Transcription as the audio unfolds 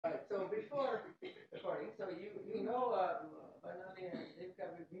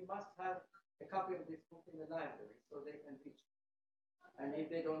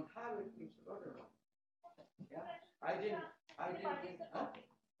don't have it, you should order one. Yeah, I didn't.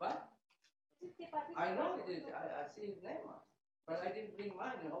 What? I know it is. I see his name on it, but I didn't bring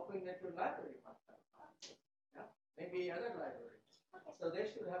mine, hoping that your library must have. Yeah, maybe other libraries. So they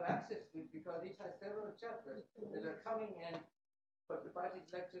should have access to it because it has several chapters that are coming in for the party's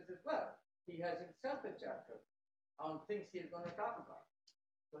lectures as well. He has himself a chapter on things he's going to talk about.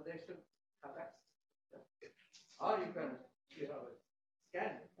 So they should have access. Or you can,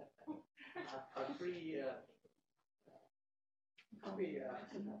 scan it. A free copy.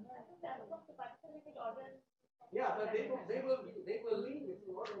 Yeah, but they will leave if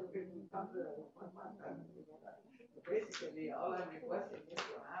you order it in basically, all I'm requesting is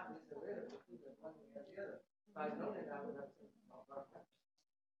to have this available to the one way or the other. If I know that, I would have to know about that.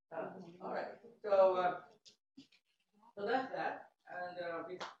 All right, so that's that.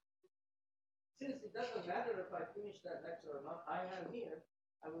 And since it doesn't matter if I finish that lecture or not, I have here,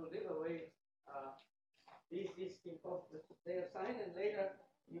 I will give away these people. They are signed, and later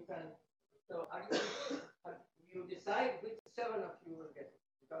you can. So you decide which 7 of you will get it,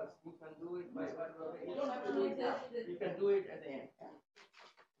 because you can do it by whatever. You don't have to do it now. You can do it at the end.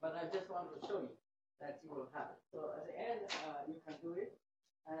 But I just want to show you that you will have it. So at the end, you can do it.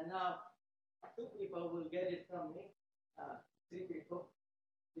 And now 2 people will get it from me. 3 people.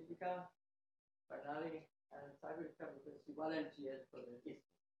 Deepika, Pranali, and Sagarika, because she volunteered for the gift.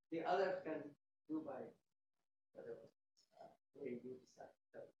 The others can do by whatever way you decide.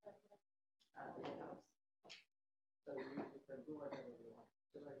 So you can do whatever you want.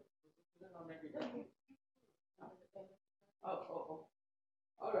 So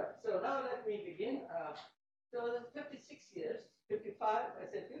all right. So now let me begin. So there's 56 years, 55. I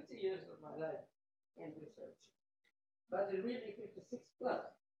said 50 years of my life in research, but it's really 56 plus.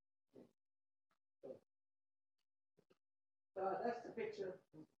 So that's the picture.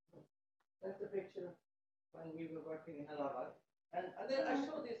 That's the picture when we were working in Allahabad. And then I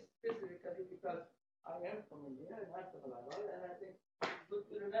show this specifically because I am from India and I'm from Allahabad, and I think it's good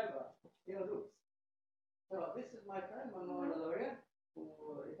to remember your roots. So this is my friend, Manmohan Aloria, who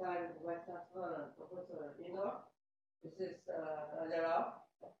retired Vice Chancellor and Professor at Indore. This is Rajarao,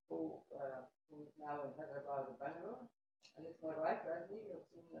 who is now in Hyderabad, Bangalore. And it's my wife, Rajni. You've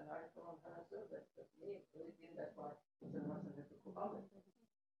seen an article on her, so that's me. Really in that part.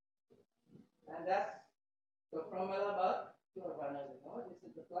 And that's so from Allahabad to Urbana-Champaign. This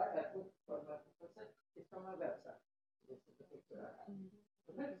is the flag I put for my professor. It's from my website. This is the picture I have.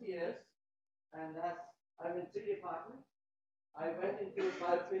 For 50 years, and I'm in 3 departments. I went into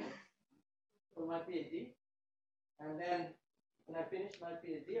biophysics for my PhD, and then when I finished my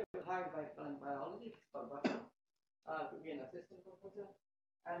PhD, I was hired by plant biology for Buckham to be an assistant professor.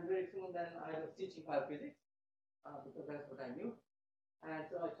 And very soon then I was teaching biophysics because that's what I knew. And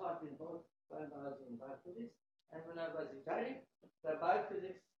so I taught in both plant biology and biophysics. And when I was retiring, the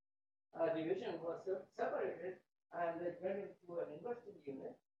biophysics division was separated, and they went into an university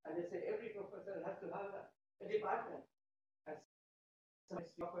unit. And they said every professor has to have a department. And so they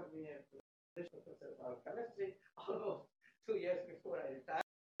offered me a professor of chemistry almost 2 years before I retired.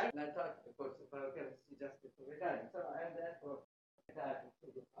 And I taught the course of biochemistry just before retiring. So I am therefore retired in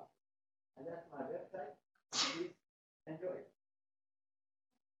 2 departments. And that's my website. Please enjoy it.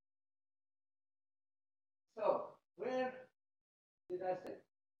 So, where did I say?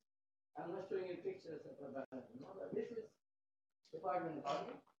 I'm not showing you pictures of Urbana-Champaign, but this is Department of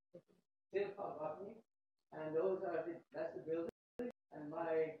Botany, still called Botany, and that's the building, and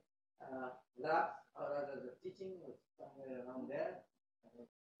my labs, or rather the teaching, was somewhere around there,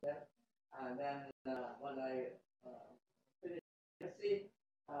 and then when I finished university,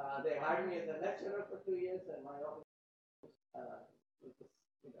 they hired me as a lecturer for 2 years, and my office was just,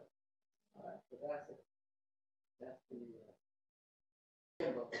 all right, so that's it. That's the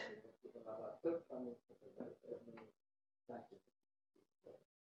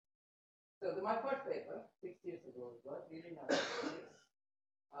so my first paper, 6 years ago, was really not.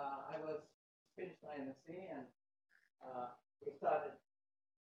 I was finished my MSc, and we started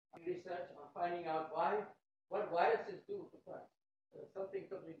research on finding out what viruses do to plants. Something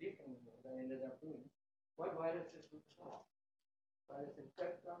totally different than I ended up doing. What viruses do to plants? Virus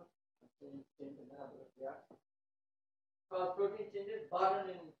infect them, change the number of reactions. Cause protein changes.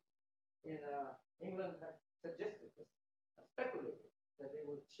 Barton in England had suggested this, speculated that they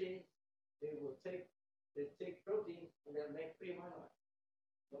will change, they take protein and they'll make free monomer.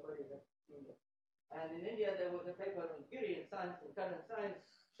 Nobody had seen it. And in India, there was a paper on Giri in Science, in Current Science,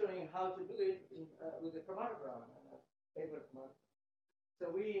 showing how to do it with the chromatogram and a paper chromatogram.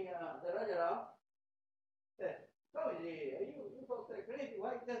 So the Rajarao said, You folks are crazy.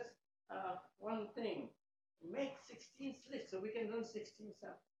 Why just one thing? Make 16 slips so we can run 16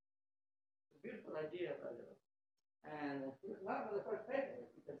 samples. Beautiful idea, by the way. And it was not on the first paper,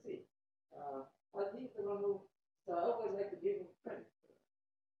 as you can see. But he's the one who, so I always like to give him credit.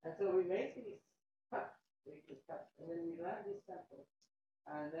 And so we made these cuts, and then we ran these samples.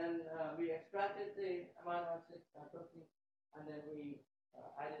 And then we extracted the amino acid protein, and then we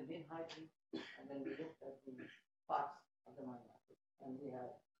added min hydrogen, and then we looked at the parts of the amino acid, and we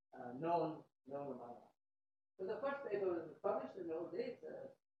had known amino acids. So the first paper was published in those days.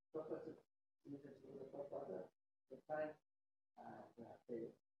 Professor the time, and the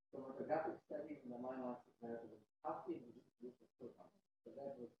chromatographic studies in the amino acid method after the use of protons. So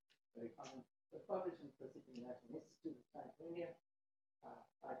that was very common. The published in Pacific National Institute of Science India.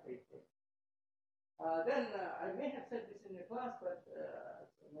 I paid for it. Then I may have said this in the class, but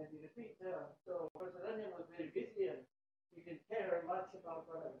maybe repeat. So Professor Ranjan was very busy, and he didn't care much about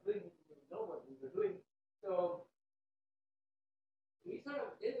what I was doing. He didn't know what we were doing. So he sort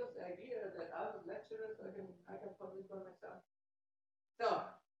of gave us the idea that I was lecturer, so I can publish by myself.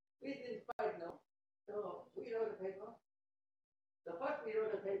 So we didn't quite know. So we wrote a paper. The first we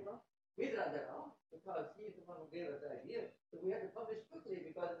wrote a paper with Rajarao, because he's the one who gave us the idea. So we had to publish quickly,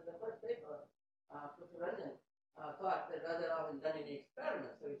 because in the first paper, Professor Ranjan thought that Rajarao had done any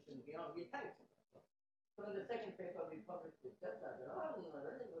experiment, so it shouldn't be on. We thanked him. So in the second paper, we published with just Rajarao, and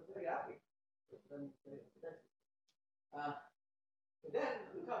Ranjan was very happy. Then,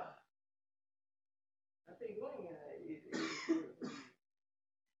 because I think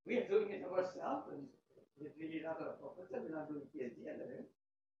we are doing it ourselves, and it's really not a professor, we're not doing PhD under him.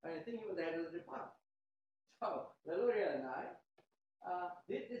 And I think he was the head of the department. So, Valoria and I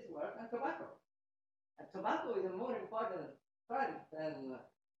did this work on tobacco. And tobacco is a more important plant than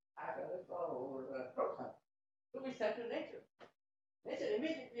alcohol or proton. So we sent to nature. Nature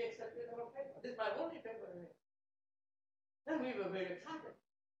immediately accepted our paper. This is my only paper in it. Then we were very excited.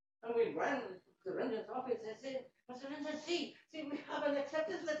 And we ran to Ranjan's office and said, Mr. Ranjan, see, we have an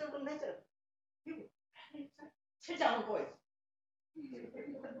acceptance letter from nature. Sit down, boys.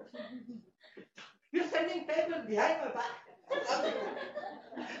 You're sending papers behind my back.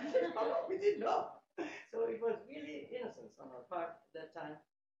 We didn't know. So it was really innocence on our part at that time.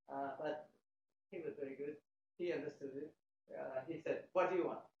 But he was very good. He understood it. He said, what do you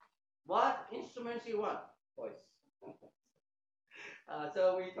want? What instruments you want, boys?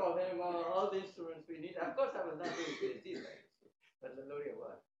 So we told him all the instruments we need. Of course, I was not doing PhD, but the lawyer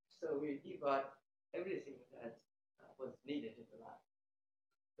was. So he bought everything that was needed in the lab.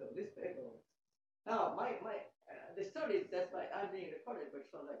 So this paper was. Now, the stories, that's why I'm being recorded, but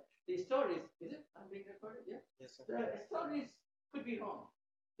so like, the stories, is it? I'm being recorded? Yeah? Yes, sir. The stories could be wrong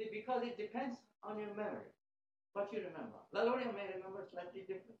because it depends on your memory, what you remember. Laloria may remember slightly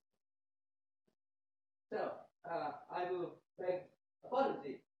different. So, I will beg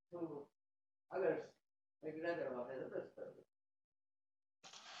apology to others, maybe rather about others.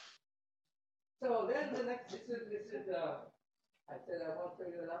 So then the next, this is I said I won't show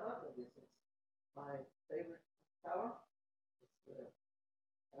you the lava, but this is my favorite tower. It's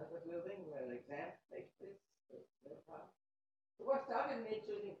another building where exams take place. So what started me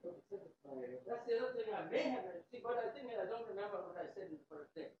choosing photosynthesis? That's the other thing I may have see, but I think I don't remember what I said in the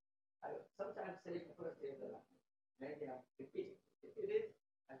first day. I sometimes say the first day of the lab. Maybe I'm repeating. If it is,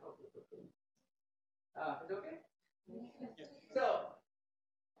 I hope it's okay. Is it okay? Yes. So,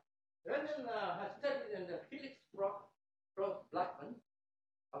 Ranjan has studied in the Felix Prof Blackman,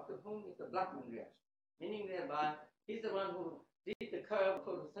 after whom is the Blackman reaction, meaning thereby he's the one who did the curve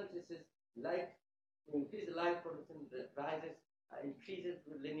photosynthesis, light, increase the light photosynthesis rises, increases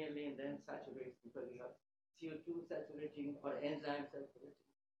linearly and then saturates because you have CO2 saturating or enzyme saturating.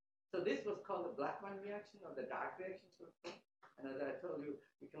 So this was called the Blackman reaction or the dark reaction. And as I told you,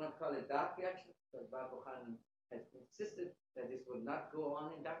 we cannot call it dark reaction because Babu Khan has insisted that this would not go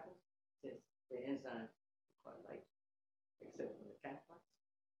on in darkness since the enzyme is quite light, except for the campfire.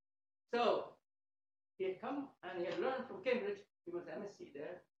 So he had come and he had learned from Cambridge, he was MSc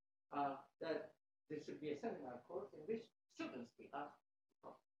there, that there should be a seminar course in which students be asked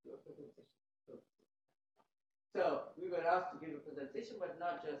of your presentation. So we were asked to give a presentation, but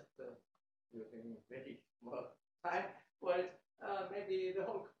not just we were getting ready more time for it, maybe the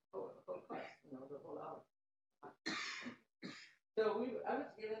whole class, the whole hour. So I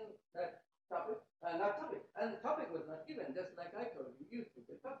was given that topic, and the topic was not given, just like I told you, you took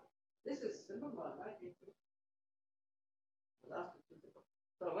the topic. This is simple one, I did it. The last two people.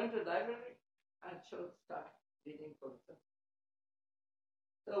 So I went to the library and start reading for the.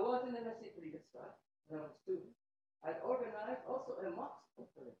 So I was in MSc pretty good start, when I was a student. had organized also a mock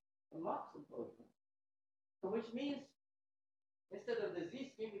symposium, so which means instead of the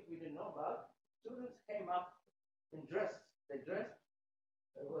Z scheme, which we didn't know about, students came up in dress. They dressed.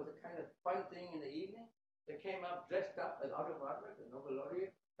 It was a kind of fun thing in the evening. They came up dressed up as Otto Warburg, the Nobel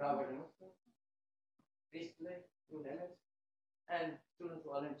laureate, Robert Emerson, Priestley, you name it. And students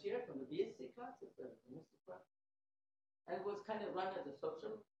volunteered from the BSc classes, the ministry class. And it was kind of run as a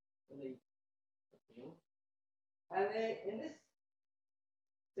social in the afternoon. And in this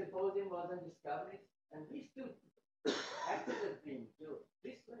symposium was on discoveries, and these students acted as being Jews.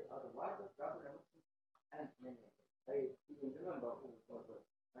 Priestley, Otto Warburg, Robert Emerson, and many others. I even remember who was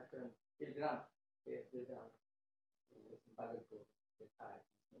my friend Pilgram.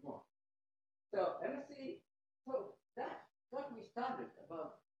 So MSc, so that got me started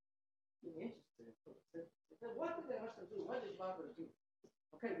about being interested in philosophy. So what did Emerson do? What did Warburg do?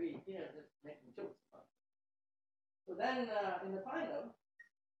 Okay, we just making jokes about it. So then in the final,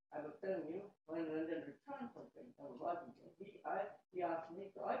 I was telling you, when London returned from Washington, he asked me,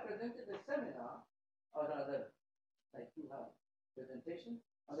 so I presented a seminar, or rather, like you have presentation,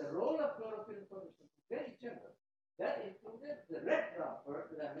 on the role of chlorophyll in formation, very general. That included the red graph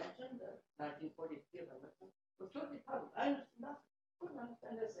work that I mentioned, the 1943 I mentioned, was totally puzzled. I understood nothing, couldn't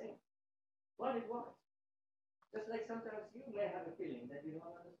understand a thing, what it was. Just like sometimes you may have a feeling that you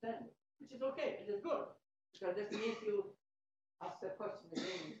don't understand it, which is okay, it is good, because this means you ask the question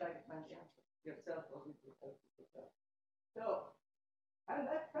again and try to find the answer yourself or with yourself. So, and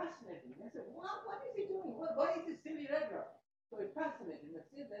that fascinated me. I said, what is he doing? Why is this silly red graph? So it fascinated me.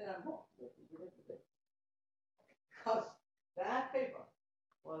 Then I'm hooked. Because that paper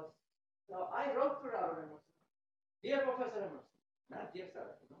was, so I wrote for our Emerson, dear Professor Emerson, not dear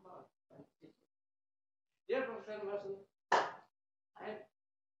sir, dear Professor Emerson,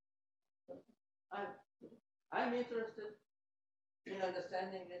 I'm interested in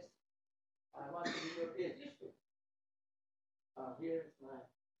understanding this. I want to be your PhD student. Here's my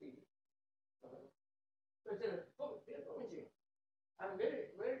CV. So I said, dear Govindjee, I'm very,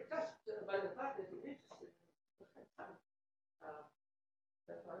 very touched by the fact that you're interested.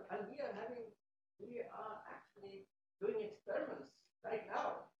 And we are actually doing experiments right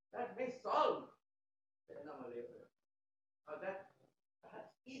now that may solve the anomaly of it. Or that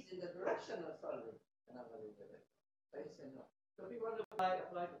perhaps is in the direction of solving the anomaly of it. I said no. So if you want to apply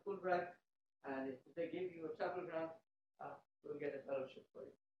to Fulbright, and if they give you a travel grant, we'll get a fellowship for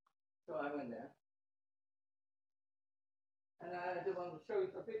you. So I went there. And I just want to show you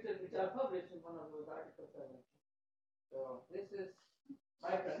some pictures which are published in one of those articles I mentioned. So this is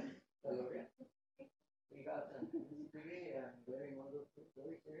my friend, Valeria. We got a degree and wearing one of those things,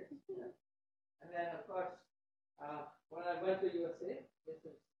 very serious. Yeah. And then, of course, when I went to USA, this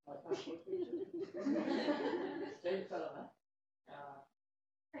is my passport picture. Same fellow, huh?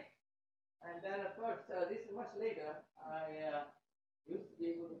 And then, of course, this is much later. I used to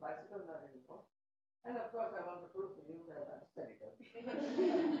be able to bicycle, not anymore. And of course, I want to prove to you that I'm steady.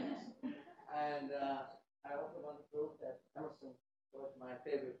 And I also want to prove that Emerson was my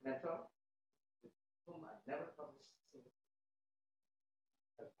favorite mentor, with whom I never published a single book.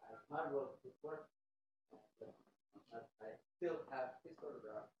 But I marvel at his work, and I still have his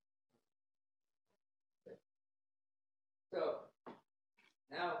photograph. So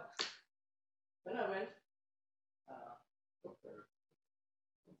now, when I went,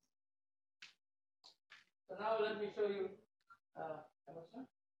 so now let me show you Emerson.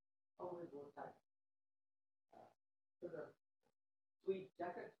 Always wore tie. So the tweed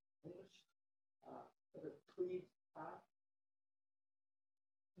jacket, English, the tweed tie,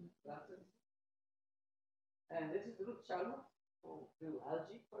 glasses. And this is Ruth Sharma, who grew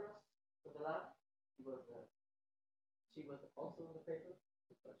algae for us for the lab. She was also in the paper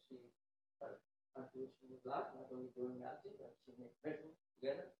because her contribution was large, not only growing algae, but she made resin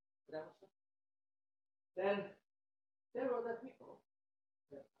together with Emerson. Then there were other people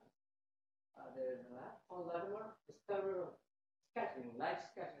that there in the lab. Paul Latimer, discoverer of scattering, light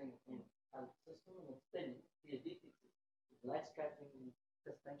scattering in algae system, and studying PhD thesis, light scattering in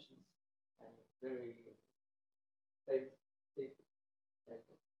suspensions, and very safe.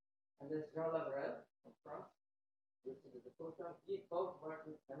 And there's Jean Lavarelle from France. This is the photon. He both worked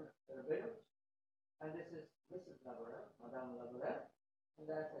with Beirut. And this is Mrs. Lavarelle, Madame Lavarelle. And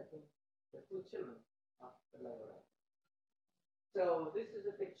that's, I think, the two children of the Lavarelle. So this is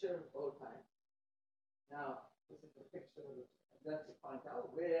a picture of old time. Now, this is a picture which just to point out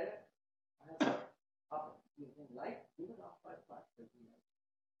where I have up using light, even off by flash. So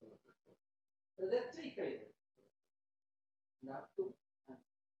there are three phases. Not two.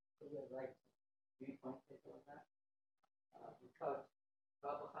 So we are right. 3 point paper on that. because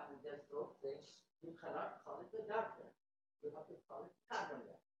Prabhupada just wrote saying you cannot call it the dark reaction. You have to call it carbon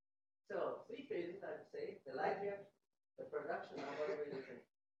reaction. So three phases, I would say: the light reaction, the production, or whatever you can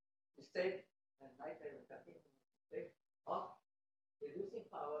state, and nitrate and continuous state of reducing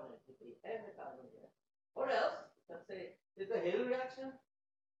power and entropy and the carbon reaction. Or else, you can say this is the Hill reaction,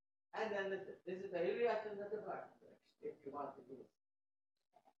 and then this is the Hill reaction and the Blackman reaction, if you want to use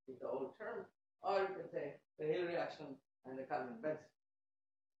the old term. Or you can say the Hill reaction and the Calvin-Benson.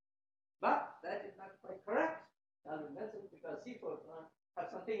 But that is not quite correct. Calvin-Benson, because C4 have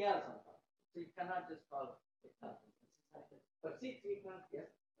something else on top. So you cannot just call it Calvin-Benson. But C3 plants,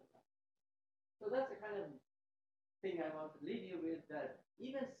 yes. So that's the kind of thing I want to leave you with, that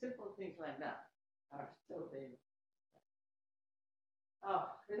even simple things like that are still dangerous.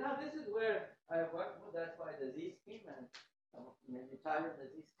 Now this is where I work with. That's why the Z scheme, and maybe tired of the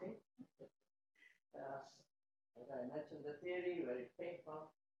Z scheme. As I mentioned, the theory, where it came from.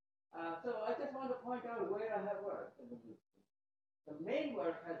 So I just want to point out where I have worked in the Z scheme. The main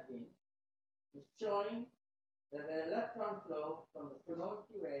work has been showing that the electron flow from the Coulomb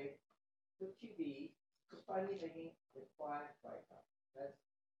QA to QB to finally making the quiet triton. That's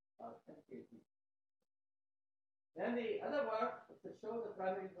about 10 kb. Then the other work is to show the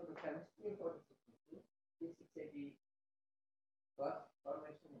primary photochemistry in 4662, P680 plus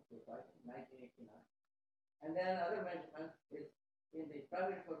formation of triton in 1989. And then other measurement is in the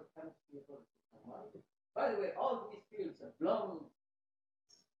primary photochemistry of 4661. By the way, all these fields are blown,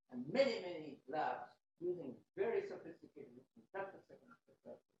 and many labs using very sophisticated femtosecond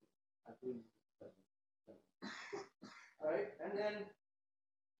spectroscopy are doing this. All right, and then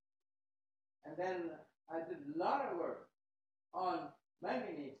I did a lot of work on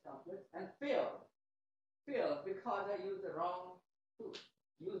manganese complex and failed because I used the wrong tool.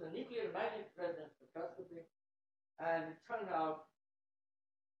 Used a nuclear magnetic resonance spectroscopy, and it turned out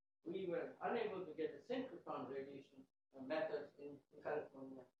we were unable to get the synchrotron radiation methods in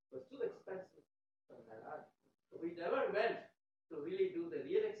California. It was too expensive. So we never went to really do the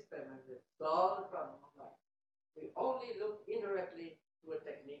real experiment that solved the problem of light. We only looked indirectly to a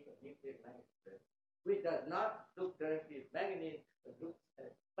technique of nuclear magnetic resonance, which does not look directly at manganese,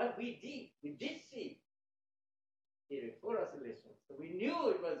 but we did see the four oscillations. So we knew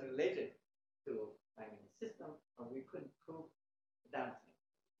it was related to manganese system, but we couldn't prove the damn thing.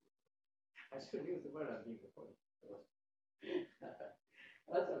 I should use the word I'm being recorded.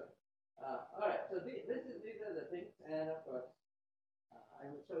 That's okay. All right, so these are the things, and of course,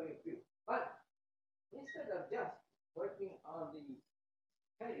 I will show you a few. But instead of just working on the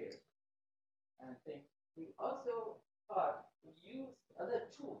carriers and things, we also thought to use other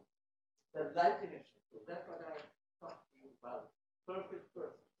tools, the light emission tool. That's what I talked to you about. Perfect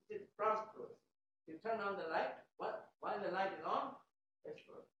person. It is Prof person. You turn on the light, while the light is on, it's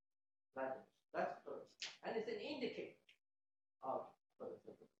perfect. Light emission. That's perfect. And it's an indicator of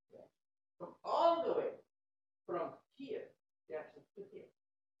photosynthesis. From all the way from here, reaction to here.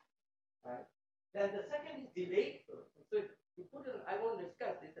 Right? Then the second is delayed fluorescence. So if you put on, I won't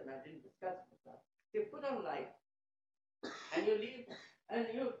discuss this, and I didn't discuss it. You put on light, and you leave, and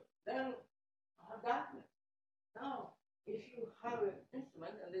you then have darkness. Now, if you have an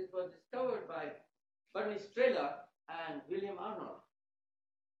instrument, and this was discovered by Bernie Strela and William Arnold,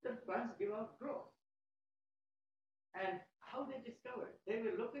 the plants give out growth. And how they discovered? They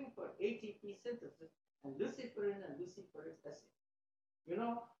were looking for ATP synthesis and luciferin and luciferase acid. You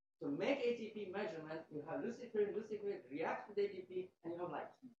know, to make ATP measurement, you have luciferin reacts with ATP, and you have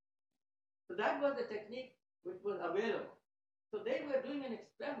light. So that was the technique which was available. So they were doing an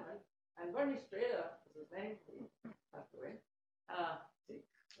experiment, and Bernie Strela is his name, passed away.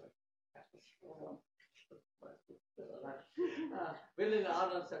 William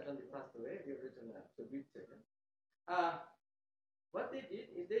Arnold certainly passed away. The original tribute to him. What they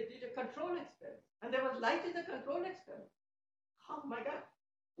did is they did a control experiment, and there was light in the control experiment. Oh my God!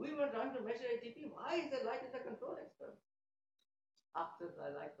 We were trying to measure ATP. Why is there light in the control experiment? After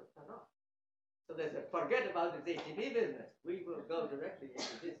the light was turned off. So they said, forget about this ATP business. We will go directly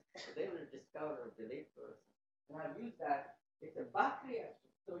into this. So they will discover a delayed fluorescence. And I've used that. It's a back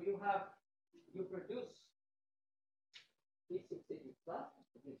reaction. So you produce P680 plus,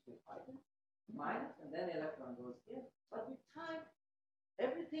 which is hydrogen, minus, and then electron goes in. But with time,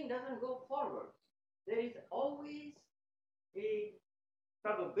 everything doesn't go forward. There is always a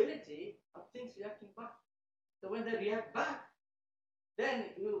probability of things reacting back. So when they react back,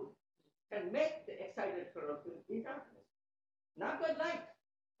 then you can make the excited chlorophyll in darkness. Not by light,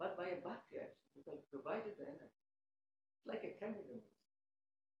 but by a back reaction, because it provided the energy. It's like a chemical.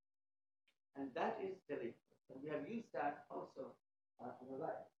 And that is delayed. And we have used that also on the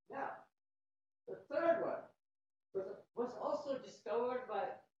right. Now, the third one was also discovered by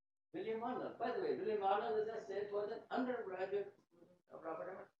William Arnold. By the way, William Arnold, as I said, was an undergraduate student of Robert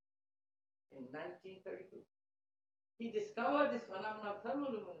Emerson in 1932. He discovered this phenomenon of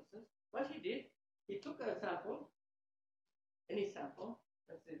thermoluminescence. What he did, he took a sample, any sample,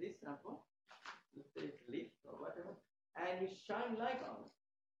 let's say this sample, let's say it's leaf or whatever, and he shined light on it.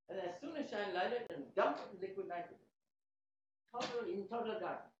 And as soon as shine light on it, and dumped liquid nitrogen, in total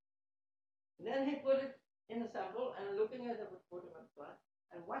darkness. And then he put it in the sample and looking at the photometric plot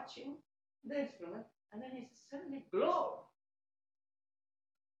and watching the instrument, and then it suddenly glows.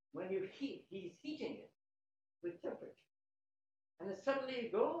 When you heat, he's heating it with temperature. And then suddenly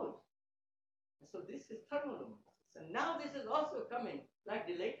it glows. And so this is thermoluminescence. And now this is also coming like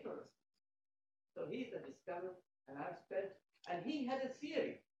delayed fluorescence. So he's a discoverer, and I've spent, and he had a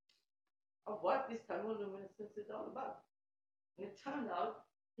theory of what this thermoluminescence is all about. And it turned out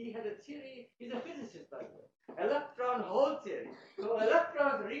he had a theory, he's a physicist, by the way, electron hole theory. So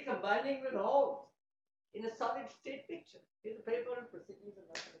electrons recombining with holes in a solid state picture. Here's a paper in Proceedings of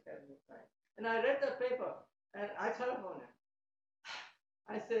National Academy of Science. And I read that paper, and I telephoned him.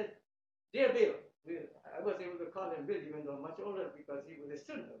 I said, dear Bill, I was able to call him Bill, even though much older, because he was a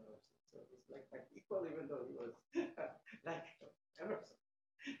student of Emerson. So it was like equal, even though he was like Emerson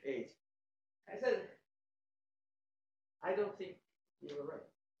age. I said, I don't think you were right.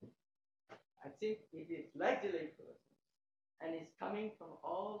 I think it is like delayed fluorescence, and it's coming from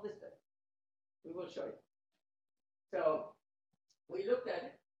all this stuff. We will show you. So we looked at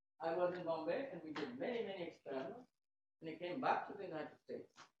it. I was in Bombay, and we did many, many experiments. And he came back to the United States.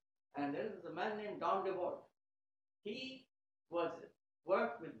 And there was a man named Don DeWalt. He worked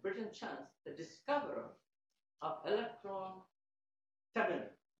with Britton Chance, the discoverer of electron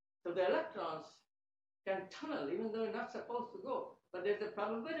tunneling. So the electrons can tunnel, even though they're not supposed to go. But there's a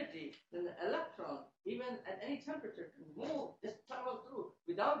probability that the electron, even at any temperature, can move, just travel through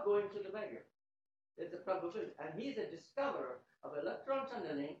without going to the barrier. There's a probability. And he's a discoverer of electron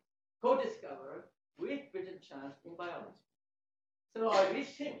tunneling, co-discoverer with Britton Chance in biology. So I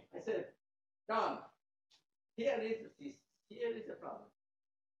reached him. I said, Don, here is the thesis. Here is the problem.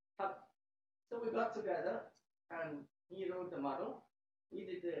 So we got together, and he wrote the model. We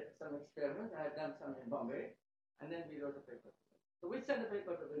did some experiments. I had done some in Bombay, and then we wrote a paper. So we sent a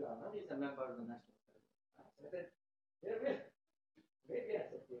paper to Bill Arnold. He's a member of the National Academy. I said, here we are. Maybe I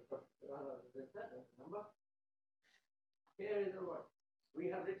said, remember? Here is the work.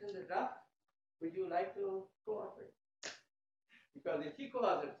 We have written the draft. Would you like to cooperate? Because if he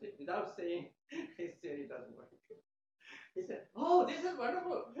cooperates without saying his theory doesn't work. He said, oh, this is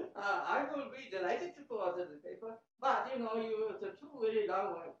wonderful. I will be delighted to co-author the paper. But, you know, it's a two very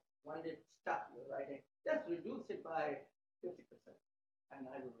long one day stuff you're writing. Just reduce it by 50%. And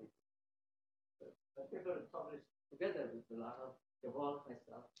I will read it. So the paper is published together with Milano, DeWalt,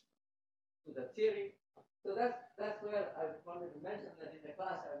 myself, to the theory. So that's where I wanted to mention that in the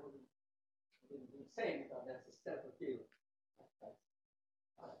class I wouldn't say, because that's a step of field.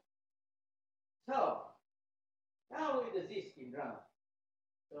 So now with the Z-scheme drama.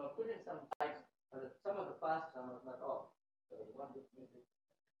 So put in some light, some of the past dramas, not all. So the one with music,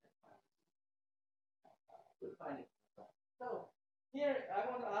 we'll find it. So here I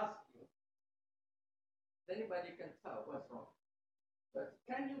want to ask you, anybody can tell what's wrong, but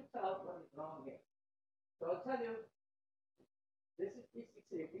can you tell what is wrong here? So I'll tell you, this is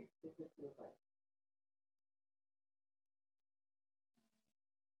P680, this is P5.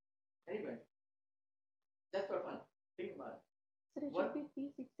 Anyway, just for fun, think about it. So it should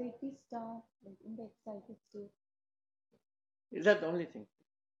be P680 star in the excited state. Is that the only thing?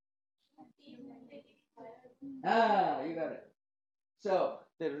 Ah, you got it. So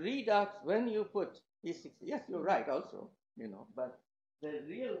the redox, when you put P6, yes, you're right also, you know, but the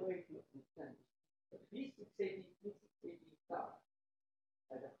real way to understand the P680 star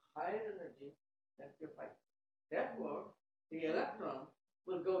has a higher energy than P5. Therefore, the electron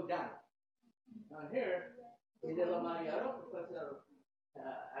will go down. Now here, Idela Mariano, professor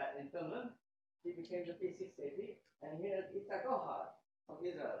in Finland, he became the P680, and here Isaac Ohad from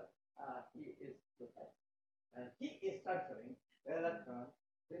Israel, he is the type. And he is transferring the electron.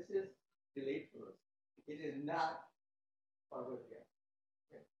 This is delayed fluorescence. It is not forward here.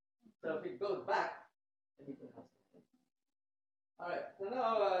 Okay. So if it goes back, then you can have something. All right. So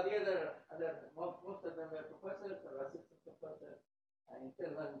now the other most of them are professors or assistant professors in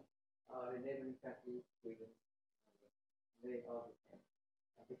Finland or in neighboring countries, Sweden. They all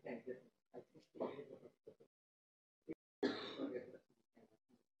became different. I think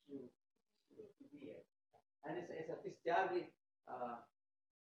and it's a Fitzgerald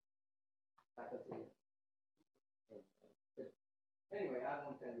faculty. Anyway, I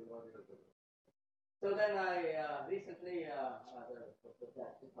won't tell you what it is. So then I recently,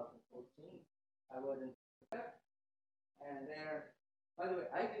 that 2014, I was in Quebec, and there, by the way,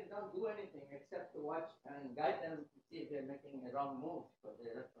 I did not do anything except to watch and guide them to see if they're making a wrong move for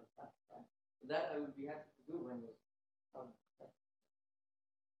their restaurant. Right? So that I would be happy to do when you come.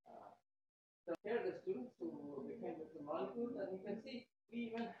 So here are the students who became with the molecules, and you can see we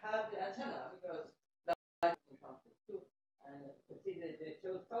even have the antenna because that's important too. And you can see they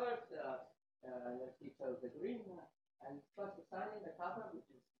chose colors. He chose the green, and plus the sign in the copper, which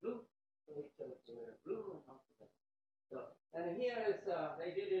is blue. So he chose blue and all that. So, and here is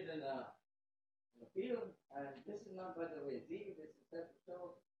they did it in a field, and this is not by the way Z. This is just to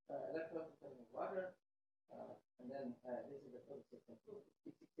show electrons in water. And then this is the photo system too.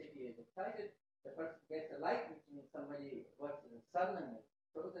 P680 is excited. The person gets a light, which means somebody works in the sun and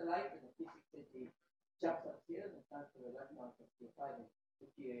throws a light, and the P680 jumps up here and starts to electrons from P5 and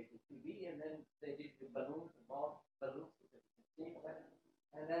P8 to PB, and then they did the balloons and balloons,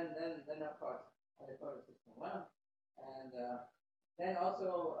 and then of course the photo system one, and then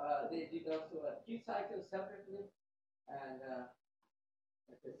also they did also a Q cycle separately, and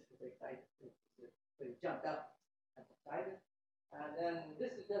this is excited. So he jumped up and excited. And then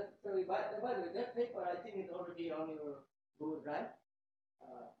this is just, so by the way, that paper I think is already on your Google Drive,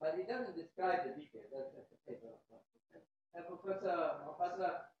 but it doesn't describe the details. That's just the paper. And the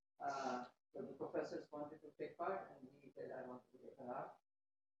professors wanted to take part, and he said, I want to take part.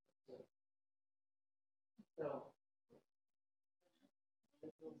 So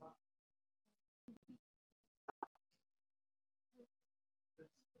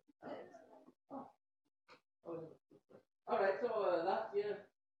all right, so last year,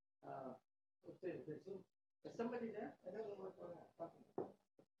 is somebody there? I don't know what's going on.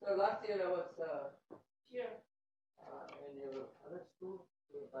 So last year I was here in your other school,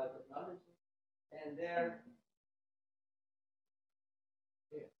 biotechnology, and there,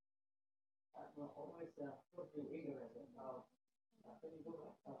 I'm always being ignorant of how.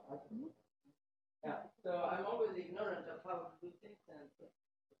 Yeah, so I'm always ignorant of how to do things, and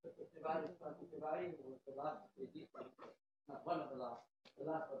Professor Tiwari who was the last AD, not one of the last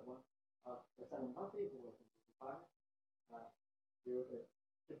but one of the son of Mohanty, who was in the department. He was a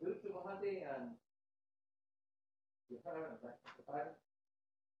tribute to Mohanty and her and back to the department.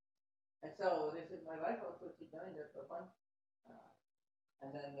 And so this is my wife also, she joined us for fun. And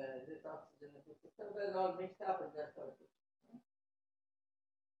then this oxygen system is all mixed up and that's how it is.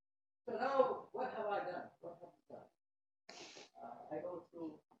 So now, what have I done? What have I done? I go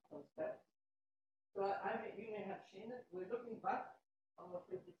through some steps. So you may have seen it. We're looking back almost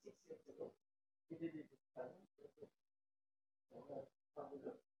 56 years ago. We did it this time. How we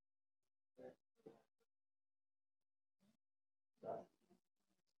look.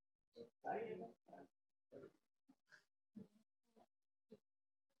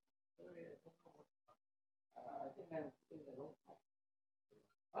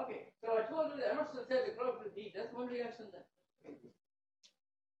 Okay, so I told you that I must have said the chlorophyll D. That's one reaction that.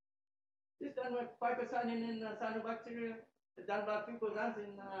 This done by phycocyanin in cyanobacteria, done by fucosans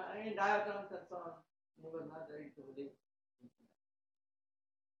in diatoms and so on. He was not ready to believe.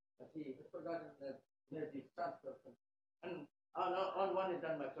 But he forgot that energy transfer. And on one is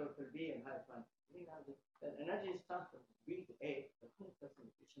done by chlorophyll B and hydrogen. The energy is transferred from B to A, the 100%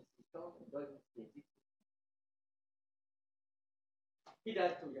 efficiency shown in Goldman's stage. He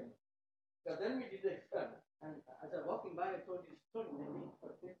died too young. So then we did the experiment. And as I was walking by, I told you the story,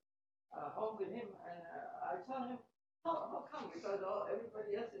 maybe home with him, and I told him, how come? Because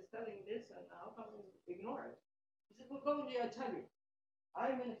everybody else is telling this, and how come you ignore it? He said, well, Govindjee, I'll tell you.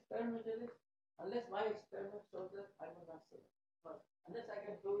 I'm an experimentalist. Unless my experiment shows that, I will not say it. But unless I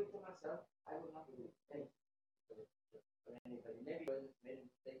can prove it to myself, I will not believe it. For anybody. Maybe I made a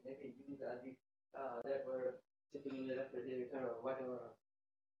mistake. Maybe you that were sitting in the refrigerator or whatever.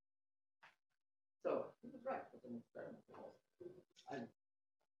 So he was right. It was an experiment. I'm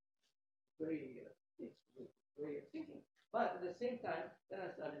very thinking. But at the same time, then I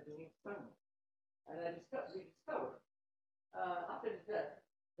started doing experiments. And we discovered after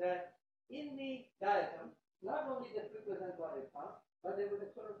that in the diatom, not only the glucose got it found, but there was a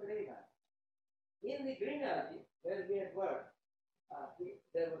chlorophyll A diatom. In the green algae, where we had worked,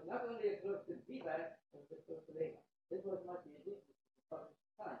 there was not only a chlorophyll B diatom, but a chlorophyll A diatom. This was not easy,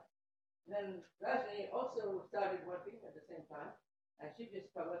 science. Then Rajni also started working at the same time, and she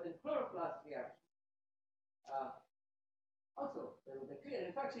discovered in chloroplast reaction. Also, there was a clear,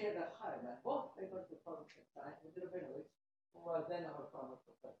 in fact, she had a high, both papers were published in Science with the Rabbinovics, who was then our former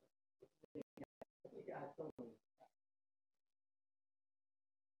professor. I had so many.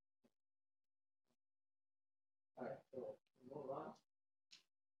 All right, so move on.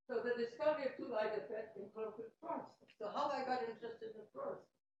 So the discovery of two-light effect in chlorophyll frost. So how I got interested in frost?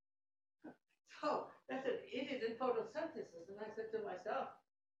 So I said, it is in photosynthesis. And I said to myself,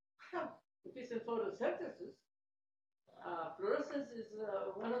 if it's in photosynthesis, fluorescence is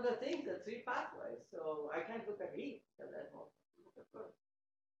one of the things, the three pathways. So I can't look at heat because I don't look at fluorescence.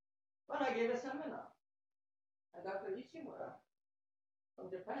 But I gave a seminar. And Dr. Ishimura from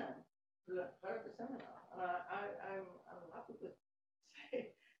Japan heard the seminar. I'm happy to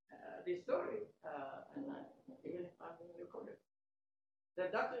say the story, and even if I'm being recorded. The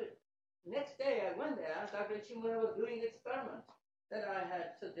doctor, next day I went there, Dr. Ishimura was doing experiments that I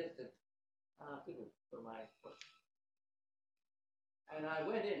had suggested to do for my work. And I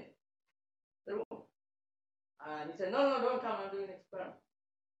went in the room, and he said, no, don't come, I'm doing an experiment.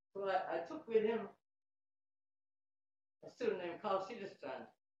 So I took with him a student named Carl Cederstrand,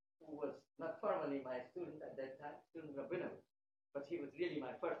 who was not formally my student at that time, student of Urbana-Champaign, but he was really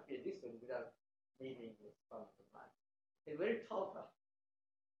my first PhD student without me being his student of mine. He's a very tall fellow.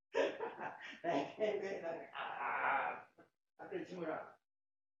 I came in like, Dr. Ishimura,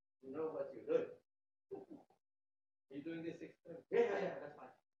 you know what you're doing. You're doing this experiment. Yeah, that's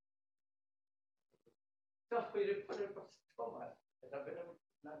fine. So we reported for Thomas, and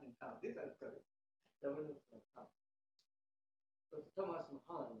Urbana-Champaign not in town. This is correct. Urbana-Champaign in town. So Thomas from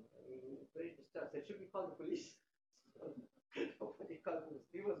Holland, very disturbed, said, should we call the police? Nobody called the police.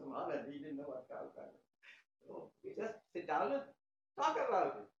 He was from Holland, he didn't know what Carl was. So we just sit down and talk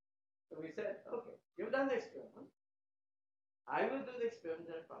about it. So we said, okay, you've done the experiment. I will do the experiment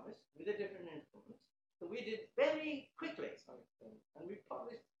that I promised with the different instruments. So we did very quickly some experiments, and we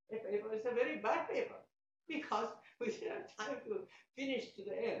published a paper. It's a very bad paper because we didn't have time to finish to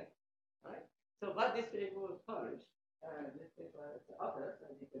the end, right? So, but this paper was published, and this paper has the authors,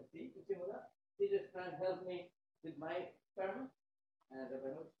 as you can see, Uchimura. He just trying to help me with my experiment, and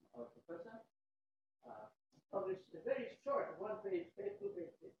our professor published a very short one-page paper, two-page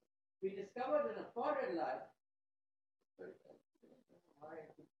paper. We discovered in a forward light. Okay,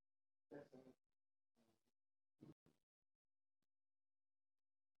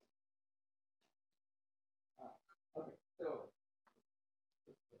 so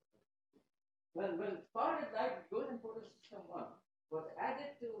when spotted light goes in photosystem 1 was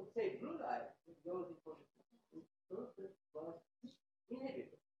added to, say, blue light, it goes in photosystem 2. Was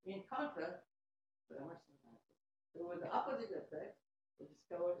inhibited. In contrast, there was the opposite effect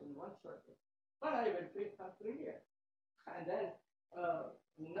discovered in one short day. But I went to it for 3 years. And then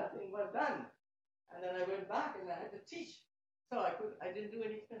nothing was done. And then I went back and I had to teach. So I didn't do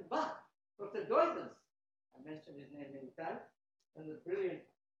anything. But Professor Doisens, I mentioned his name many times, and the brilliant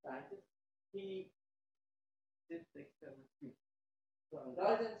scientist, he did the experiment too. So in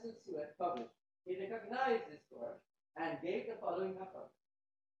Doisens, who had published, he recognized this work and gave the following approach.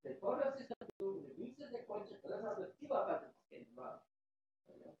 The photosystem reduces the quantity. That's how the Q apparatus came about.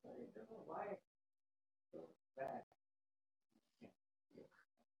 I don't know why so bad.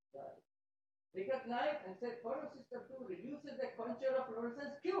 Recognized and said photosystem 2 reduces the quantity of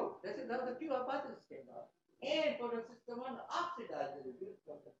fluorescence Q. This is how the Q hypothesis came out. And photosystem 1 oxidizes the reduced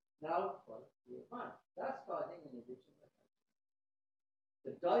quantity. Now for Q1. That's causing inhibition.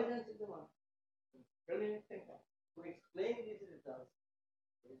 The Doisens is the one. Brilliant thinker who explained these results.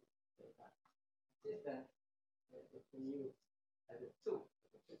 This then it can use as a tool.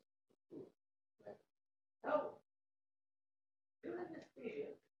 Now, during this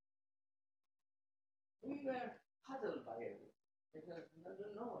period, we were puzzled by everything because we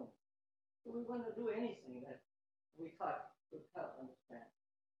didn't know. So we want to do anything that we thought would help understand.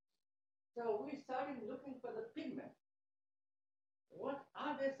 So we started looking for the pigment. What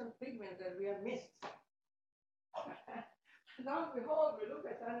are there some pigments that we have missed? Now behold, we look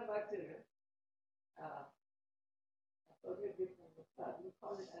at cyanobacteria. We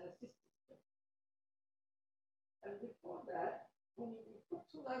call it anesthetic. And before that, when we put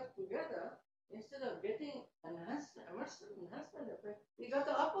two lights together, instead of getting enhancement effect, we got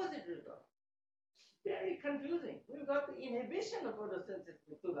the opposite result. Very confusing. We got the inhibition of photosynthesis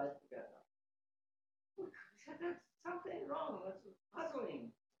with two lights together. We said that's something wrong. That's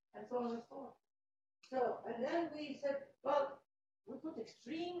puzzling, and so on and so on. So, and then we said, well, we put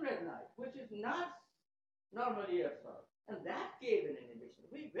extreme red light, which is not normally absorbed, and that gave an inhibition.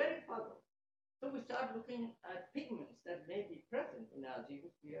 We very puzzled. So we started looking at pigments that may be present in algae,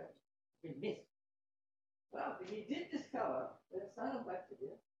 which we missed. Well, we did discover that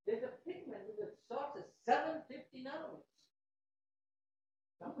cyanobacteria, there's a pigment that absorbs 750 nanometers.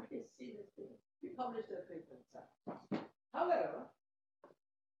 Somebody see this thing. We published a paper in Science. However,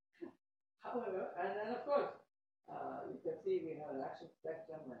 and then of course, you can see we have an action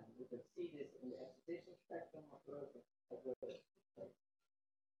spectrum, and you can see this in the excitation spectrum of the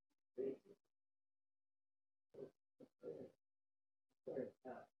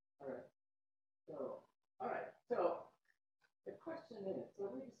all right. So the question is, so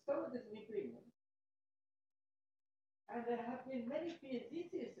we discovered this new pigment, and there have been many PhD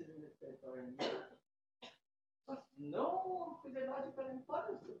theses in this paper, and but no physiological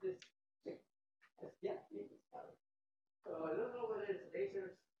importance of this has yet been discovered. So I don't know whether it's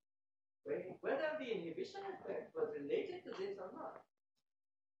later, whether the inhibition effect was related to this or not.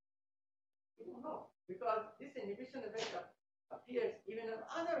 We don't know, because this inhibition effect appears even in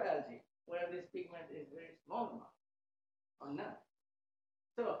other algae where this pigment is very small amount or none.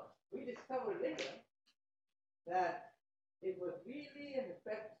 So we discovered later that it was really an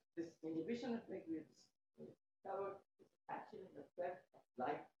effect, this inhibition effect we discovered is actually an effect of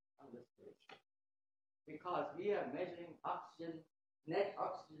light on respiration. Because we are measuring oxygen, net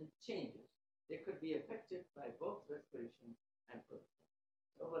oxygen changes. They could be affected by both respiration and protein.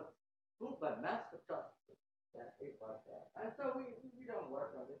 So it was proved by mass spectroscopy that it was there. And so we don't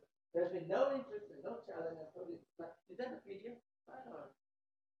work on it. There's been no interest and no challenge. Is that a PDF? I don't know.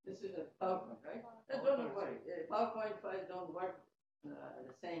 This is a PowerPoint, right? Don't worry. PowerPoint files don't work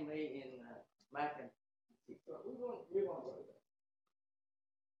the same way in Mac and PC. So we won't worry about it.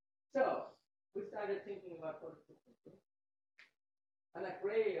 So we started thinking about photosynthesis. And like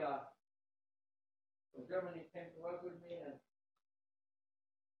Ray from Germany came to work with me, and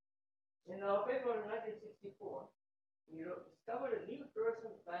in our paper in 1964, we discovered a new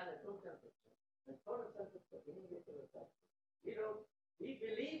fluorescent band at room temperature, and photosynthesis was immediately effect. We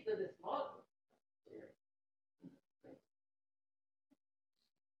believe that the small here.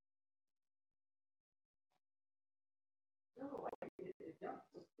 No, it jumped.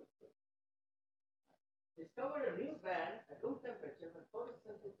 Discovered a new band at room temperature when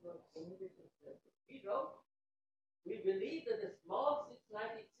photosynthesis was immediately effective. We believe that the small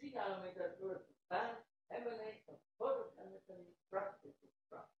 693 nanometer fluorescent band emanates from photochemically structured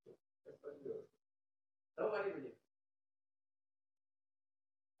structure. That's what we do. Nobody believes.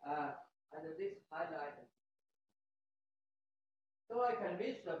 And this highlighted. So I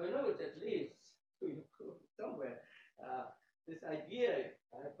convinced Labelouch at least to improve somewhere. This idea,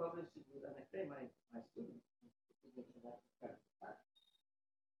 I published it with my student.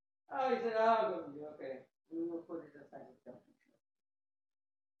 Oh, he said, okay, we will put it aside.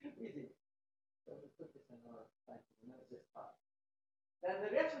 Easy. So we put this in our scientific analysis part. Then the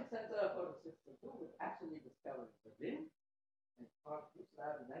reaction center for the system 2 was actually discovered in Berlin and Prof.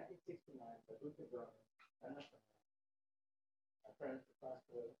 Lab in 1969 by Luther Dorman, a friend of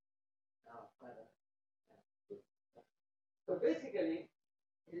Pastor, now father. So basically,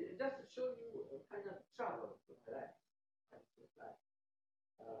 just to show you a kind of travel to my life.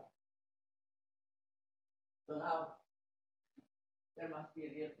 So now, there must be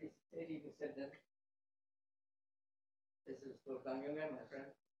a real P60 who said that this is for Kang Younger, my friend,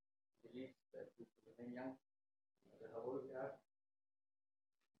 believes that people remain young, no matter how old we are.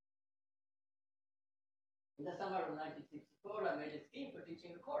 In the summer of 1964, I made a scheme for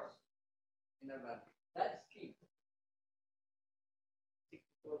teaching a course in Urbana. That scheme,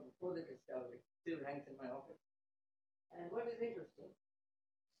 64, before the discovery, still hangs in my office. And what is interesting,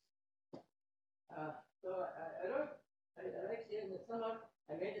 so I wrote, actually in the summer,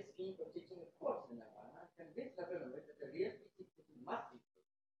 I made a scheme for teaching a course in Urbana. I convinced Labelouch that the real P60 must be true.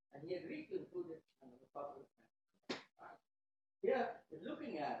 And he agreed to include it under the popular plan. Here, we're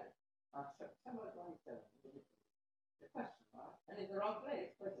looking at it on September 27th, the question mark, and in the wrong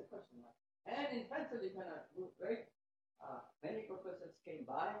place, but it's a question mark. And in pencil, you cannot write. Many professors came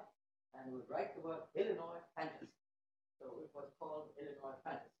by and would write the word Illinois fantasy. So it was called Illinois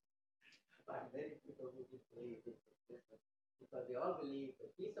fantasy. But many people who didn't believe it existed because they all believe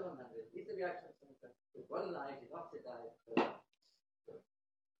that P700 is the reaction center with one light is oxidized. So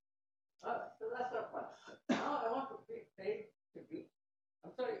that's our fun. Now I want to pay tribute.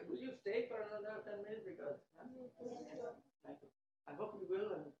 I'm sorry, will you stay for another 10 minutes? Because I hope you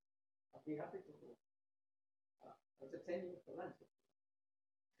will, and I'll be happy to entertain you for lunch.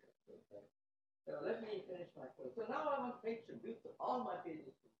 So let me finish my quote. So now I want to pay tribute to all my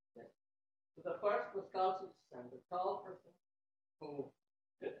PhD students. So the first was Carl Suchsan, the tall person who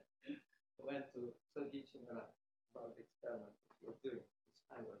went to teaching about the experiment he was doing,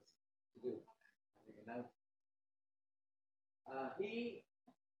 which I was to do.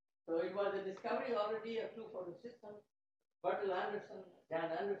 So it was a discovery already of two photosystems, Bertel Anderson, Dan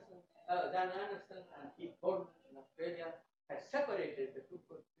Anderson, and Keith Gordon in Australia had separated the two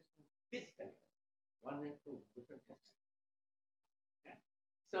systems physically. One and two different systems. Yeah.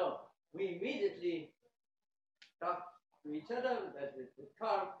 So we immediately talked to each other that the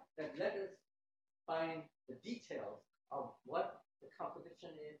curve that let us find the details of what the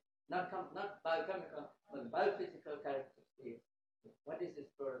composition is, not biochemical, but biophysical characteristics. What is this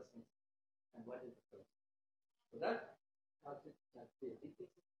fluorescence and what is the fluorescence? So that's how this is.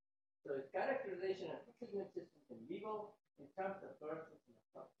 So it's characterization of pigment systems in vivo in terms of fluorescence and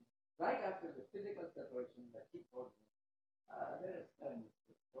absorption. Right after the physical separation that keep holding. Let us turn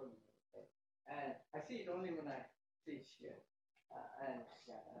this holding. And I see it only when I see it here.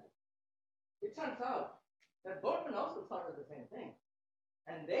 It turns out that Boardman also thought of the same thing.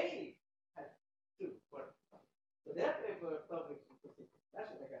 And they had two work. So their paper was published in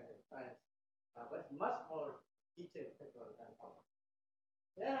National Academy of Science, but much more detailed paper than ours.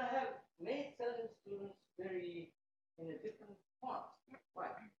 Then I have made certain students very in a different font. Why?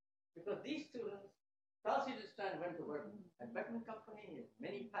 Because these students, Charles Strand went to work at Beckman Company, he has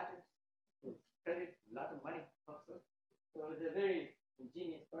many patents, he credit a lot of money also. So he's a very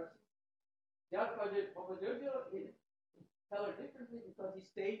ingenious person. Gian Jnu is colored differently because he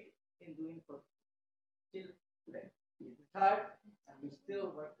stayed in doing for till today. He retired and we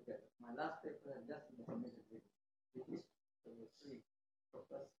still work together. My last paper has just been submitted with his three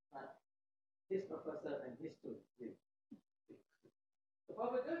professors, his professor and his student. So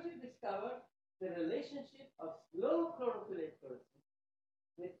Govindjee discovered the relationship of slow chlorophyllate fluorescence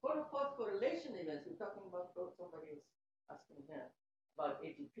with photophosphorylation events. We're talking about somebody was asking here about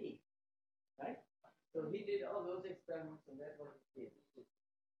ATP. Right? So he did all those experiments, and that's what he did.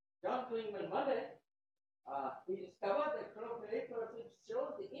 John Klingman Monday, he discovered that chlorophyllate fluorescence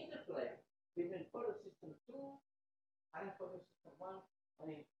shows the interplay between photosystem 2 and photosystem 1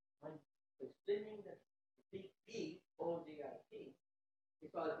 when explaining the BP OGIP.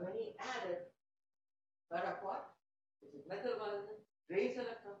 Because when he added paraquat, which is metal vanillin, trace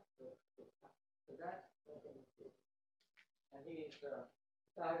electron, so that's what he did. And he is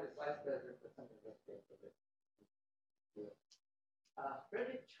started as vice president for something like that.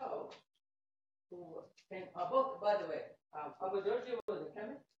 Frederick Chow, who came, both, by the way, Govindjee was a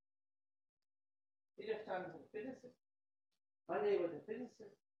chemist, Peter Stein was a physicist, Monday was a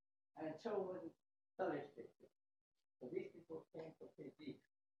physicist, and Chow was a college teacher. So these people came to PhD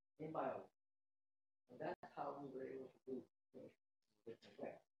in biology. And that's how we were able to do it in a different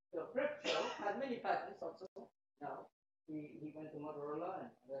way. So Prof Chow had many patents also now. He went to Motorola and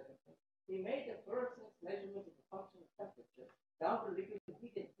other things. He made the fluorescence measurement of the function of temperature down to liquid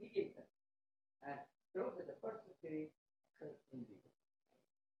medium temperature and showed that the first theory occurs in vivo.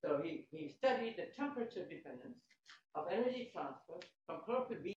 So he studied the temperature dependence of energy transfer from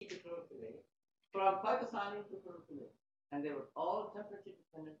chlorophyll B to chlorophyll A, from phycocyanin to chlorophyll A, and they were all temperature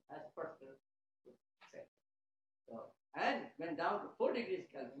dependent as Perster would say. So, and went down to 4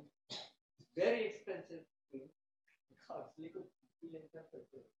 degrees Kelvin, very expensive because liquid helium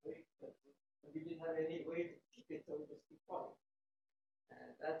temperature is very expensive. And we didn't have any way to keep it, so we just keep falling.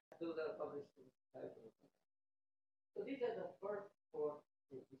 And those are published in So these are the first 4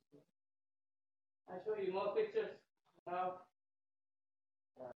 theories. I show you more pictures now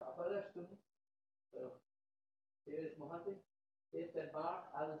of other students. So here is Mohanty, here's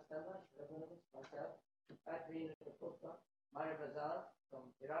Tedmar, Alan Stella, myself, Pat Green at the postdoc, Mario Bazar from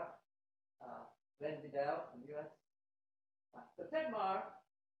Iraq, Glenn Vidal from the US. So Tedmar,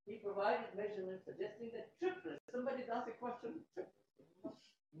 he provided measurements suggesting that triplets, somebody's asked a question, triplets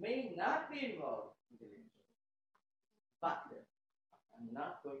may not be involved in deletion, but I'm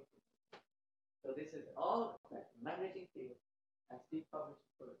not going to. So this is all magnetic field and Steve published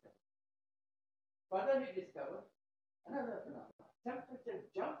for the test. Further, he discovered another phenomenon, temperature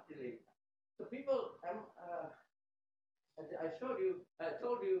jump delay. So people, I told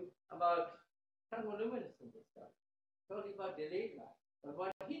you about thermoluminescence stuff. Told you about delayed light. But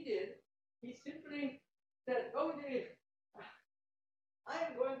what he did, he simply said, Govindjee, I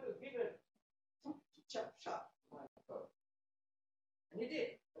am going to give a chop shot to my code. And he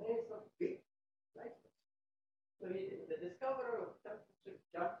did. And it's a big light. So he did the discoverer of temperature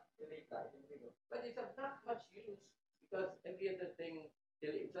jump delayed light in video. But it's of not much use because every other thing,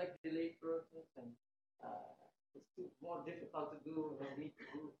 it's like delayed process and it's more difficult to do than need to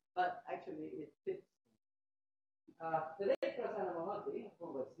do. But actually, it fits. The late Prasanna Mohanty,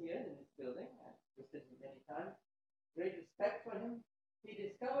 who was here in this building and visited many times, great respect for him. He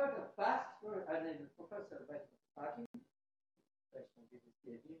discovered a fast and then professor of party.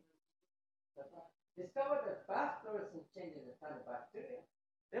 discovered that fast fluorescence changes the cyanobacteria.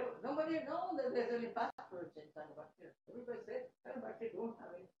 Nobody knows that there's any fast fluorescence cyanobacteria. Everybody said cyanobacteria don't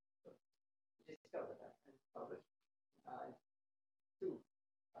have any. Discovered that and published two.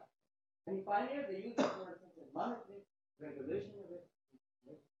 And he pioneered the use of fluorescence in monitoring regulation of it.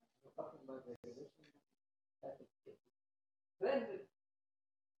 We're talking about regulation. Then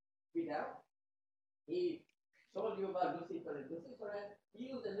Vidal, he told you about luciferin. Luciferin, he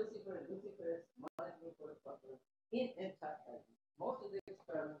used the luciferin monitoring for in intact items. Most of the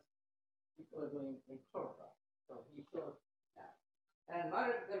experiments people are doing in chloroplast. So he showed that. And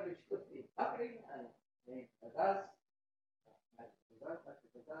Margaret Dervish took the buckling and made a gas.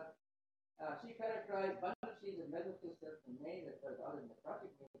 She characterized bundle sheets of metal crystals and made that was out in the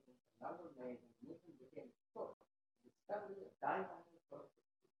project making, number made, and Newton became short. Discovery of diamond.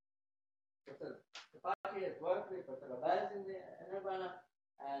 Professor Kapati has worked with Professor Abbas in Urbana,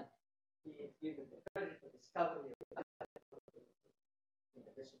 and he is given the credit for discovery of in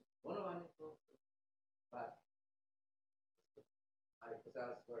addition to one of our but I was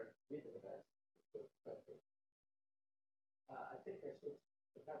asked for with the best. I think I should.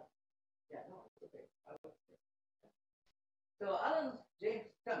 Yeah, no, it's okay. So Alan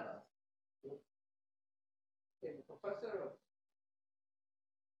James Campbell, who is a professor of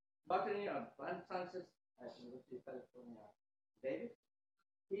botany and plant sciences at the University of California, Davis,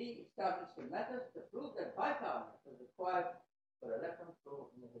 he established a method to prove that bicarbonate was required for electron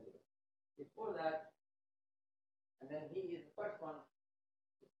flow in the helium. Before that, and then he is the first one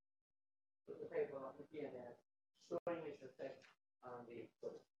to put the paper on the PNS showing its effect on the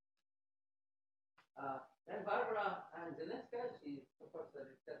source. Then Barbara Angelinska, she's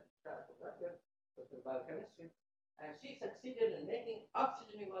professor at Professor of Biochemistry, and she succeeded in making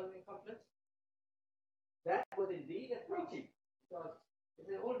oxygen evolving complex that was indeed a protein. Because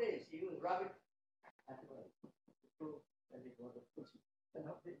in the old days, she used rabbit antibodies to prove that it was a protein. And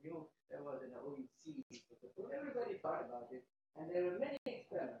nobody knew there was an OEC. So everybody thought about it, and there were many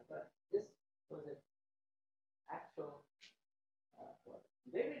experiments, but this was an actual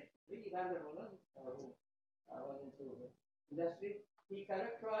David V. van der Molen, who went into industry, he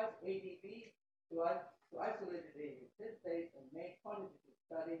characterized ADP to isolate the synthase and made quantitative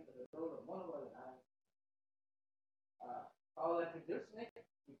studies of the role of monomer and ion. Electric Dulcinate,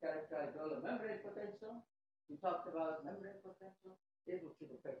 he characterized role of membrane potential. He talked about membrane potential, able to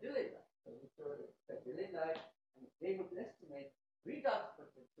speculate light. So he showed speculate light and is able to estimate redox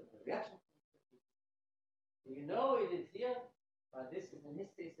potential, the reaction potential. You know it is here, but this is in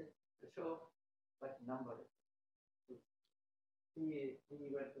his thesis to show what number it is. He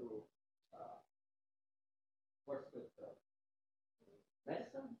went to work with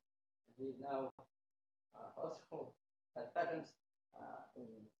medicine, and he now also has patents in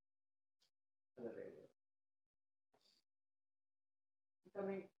other areas.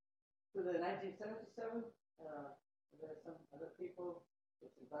 Coming to the 1977, there are some other people.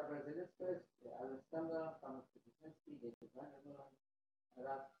 This is Barbara Zelinskas, Alan Stemler, Thomas Kuczynski, David Vandermeer.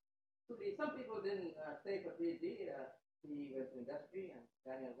 Some people didn't stay for PhD. He went to industry, and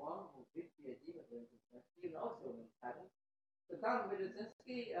Daniel Wong, who did PhD, but went to industry, and also in patent. So Tom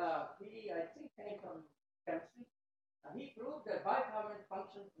Kuczynski, he, I think, came from chemistry. He proved that bicarbonate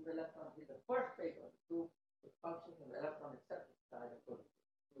functions from the electron. He's the first paper to prove the function from the electron acceptance side according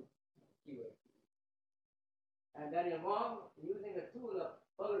to keyword. And Daniel Wong, using a tool of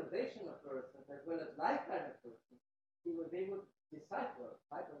polarization of fluorescence as well as lifetime of fluorescence, he was able to decipher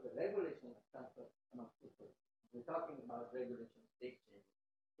the regulation of transfer among two fluorescence. We're talking about regulation of state change.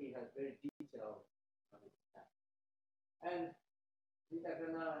 He has very detailed understanding. And Rita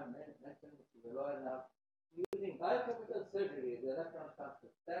Gana mentioned, which is a lawyer now, using biochemical surgery, the electron transfer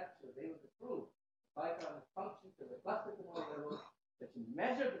step, so they would prove bicarbonate functions of the cluster phenol level, that you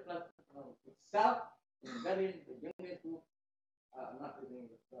measure the cluster phenol itself in very the Jungian group, not using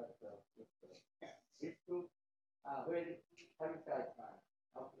this, but this group, where the herbicide time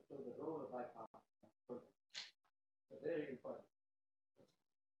also show the role of bicarbonate. So very important.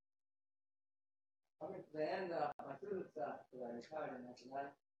 Coming to the end, my students, I retired in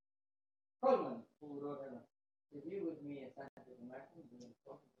 1999. Coleman, who wrote a review with me at Scientific American,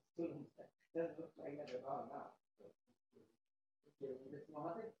 students doesn't look like that at all now. So, this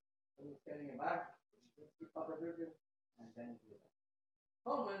Mohammed, who was carrying a bar, and then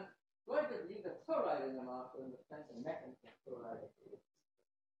Coleman tried to use the chloride in the mouth to understand the mechanism of chloride.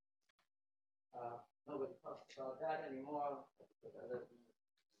 Nobody talks about that anymore because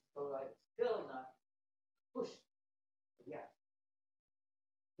chloride is still not pushed. Yeah.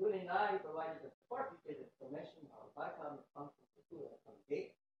 Julie and I provided the quantitative information of bicarbonate functions for two electron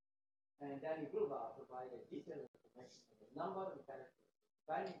gate, And then you provide a detailed information of the number, the character, the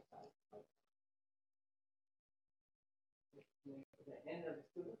binding site. The end of the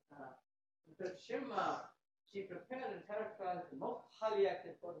student. Because she prepared and characterized the most highly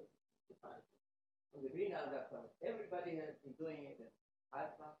active proteins from the greenhouse effect. Everybody has been doing it in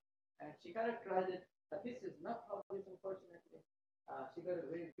Alpha, and she characterized it, but this is not published, unfortunately. She got a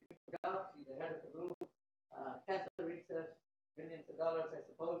very big job. She's the head of the group, cancer research, millions of dollars, I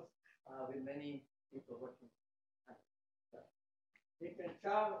suppose, with many people working. You can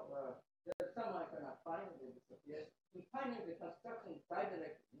show, there's some I cannot find, they disappeared. We find the construction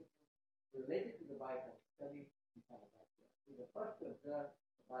bidirectional related to the bicon study in Canada. We the first to observe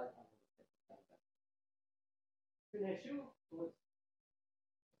the bicon in the Canada. Finishu was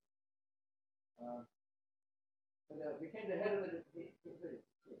became the head of the he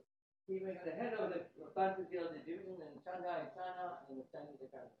became the head of the Constitutional division in Shanghai, China, and the Chinese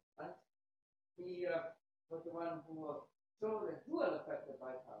economy. He was the one who showed the dual effect of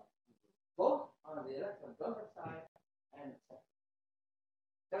bicon, both on the electron donor side and second.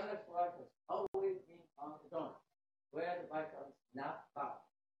 Donor's work has always been on the donor, where the bicon is not bound.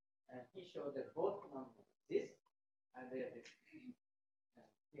 And he showed that both phenomena exist and they are different.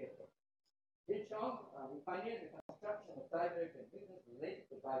 In Chong, we pioneered the construction of direct and business related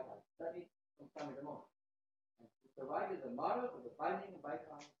to bicon study from Kamidamon. And he provided the model for the binding of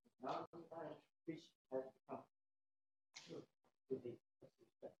bicon with non-defined which has become true to the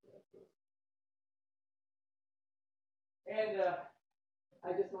and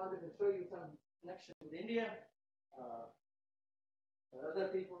I just wanted to show you some connection with India.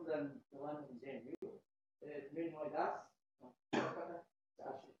 Other people than the one in Gian Jnu, Nirmoy Das,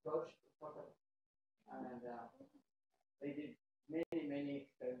 Ashish Ghosh, and they did many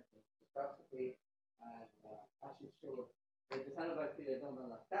experiments spectroscopy, and Ashish showed that the sunlight field don't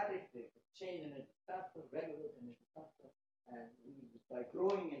run static, they could change in it faster, regulate in it faster, and by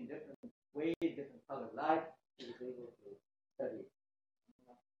growing in different ways, different color light, he was able to study it.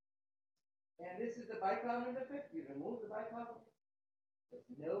 And this is the bicarbonate effect. You remove the bicarbonate. There's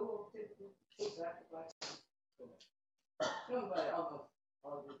no activity. Shown by almost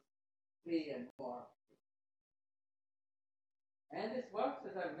all these three and more. And this works,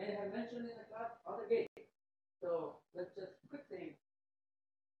 as I may have mentioned in the class, on the gate. So let's just quickly.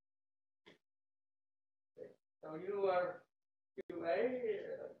 So you are QA.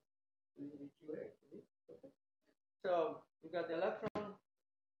 So you got the electron,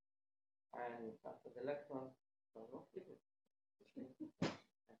 and after the electron,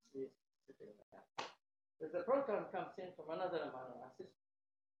 if the proton comes in from another amino acid,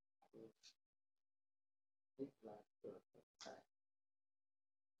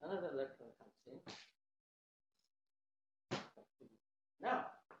 another electron comes in.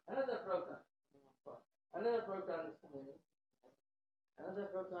 Now, another proton is coming in. Another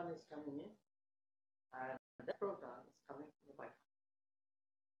proton is coming in, and that proton is coming from the bicon.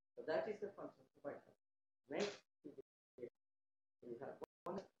 So that is the function of the bicon. Next, you have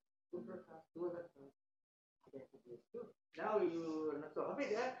two protons, two electrons. Now you are not so happy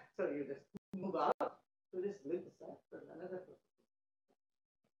there, so you just move out to this little side for another proton.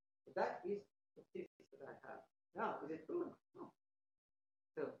 So that is the thesis that I have. Now, is it true? No.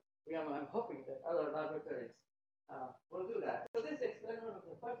 So I'm hoping that other laboratories will do that. So this experiment was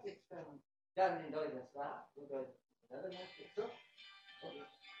the first experiment done in Doiden's lab. We got another nice picture. Okay.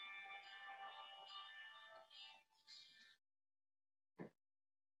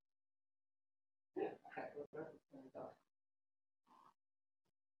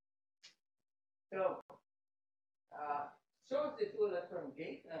 So shows the two electron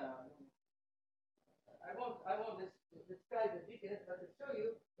gate. I won't describe the details, but to show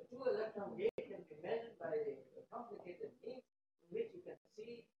you the two electron gate can be measured by a complicated means in which you can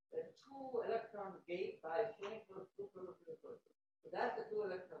see the two electron gate by showing superluminous. So that's the two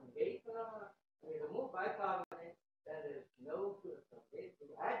electron gate phenomena. When you remove bicarbonate, then there is no two electron gate.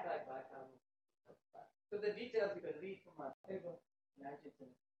 You add bicarbonate. So the details you can read from our table,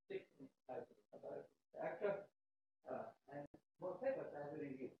 1976, and more papers I will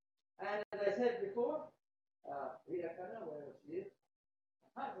review. And as I said before, Rita Khanna, wherever she is,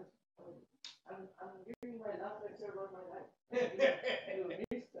 I'm giving my last lecture about my life. You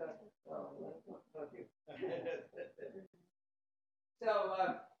missed, not you. So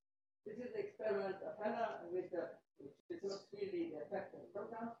this is the experiment of Khanna, which shows really the effect of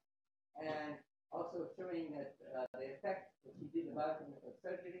protons, and also showing that the effect that he did the biochemical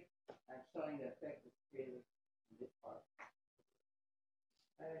surgery, and showing the effect of really in this part.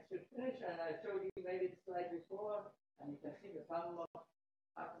 I should finish, and I showed you maybe the slide before, and you can see the sum of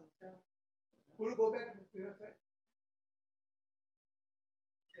atoms. We'll go back to the previous slide.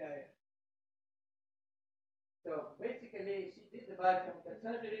 Yeah. So basically, she did the biochemical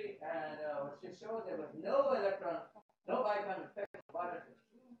surgery, and she showed there was no electron, no biochemical effect of water,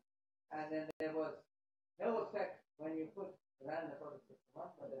 and then there was no effect when you put random photosystem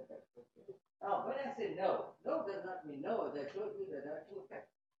on for the effect. Now, when I say no, no does not mean no. As I showed you, there are two effects.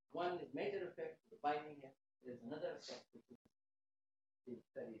 One is major effect, the binding it. There's another effect, which is the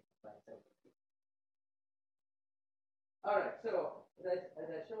studies by itself. All right, so as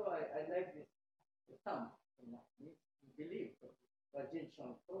I show, I like this thumb. You believe what Gian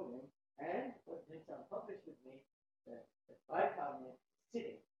Jnu told me, and what Gian Jnu published with me, that the bicarbonate is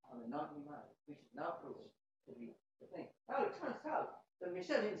sitting on the non-humanity, which is now proven to be the thing. Now it turns out that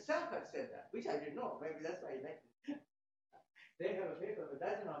Michel himself had said that, which I didn't know. Maybe that's why he liked it. They have a paper, but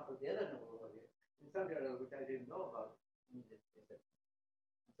that's not for the other novel over here, in some journal which I didn't know about.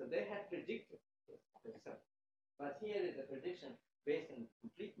 So they had predicted this, but here is a prediction based on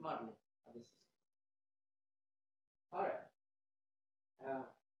complete modeling of the system. All right.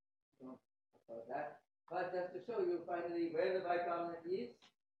 About that. But just to show you finally where the bicarbonate is,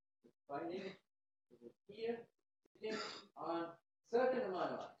 it's finding it here, sitting on certain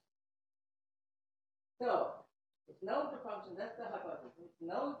amino acids. So it knows the function, that's the hypothesis. It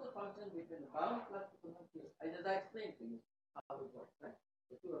knows the function between the bound flux and the field. I just explained to you how it works, right?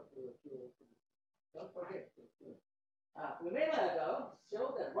 The two of you. Don't forget. Urbana atom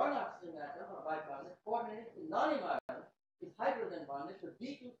showed that one oxygen atom or bicarbonate coordinated to non-immune is hydrogen bonded to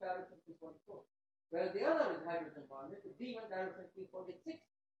D2 tyrosine 244, whereas the other is hydrogen bonded to D1 tyrosine 246,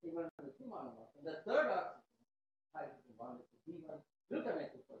 even on the two monomers. And the third oxygen hydrogen bonded to D1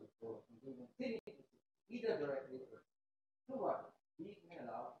 glutamate 244 and D1 serine, either directly or through water. These may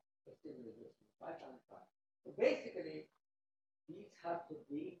allow for stabilization of bicarbonate. So basically, these have to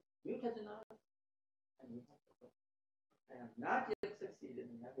be mutagenized and we have to go. I have not yet succeeded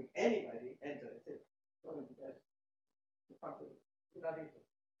in having anybody enter it. So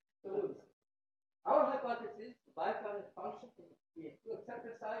our hypothesis, the bicarbonate function is the two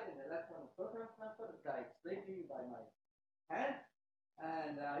acceptor side and electron and proton transfer, which I explained to you by my hand,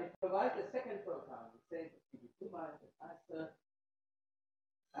 and it provides a second proton. It says it is 2 minus the faster.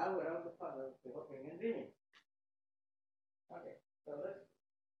 Now we're on the funnel, we're hoping and dreaming. Okay, so let's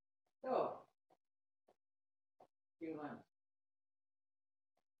go. Q minus.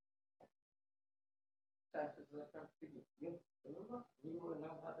 Transfer to electron to you. Remember? You will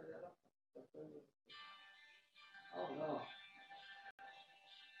know how to do that. Oh no.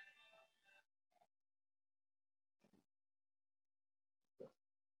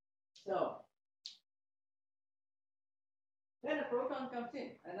 So then a proton comes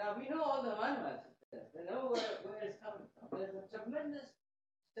in, and now we know all the amino acids. We know where it's coming from. There's a tremendous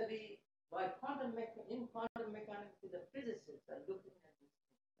study by quantum mechanics. The physicists are looking at this.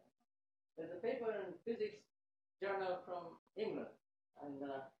 There's a paper in physics journal from England, and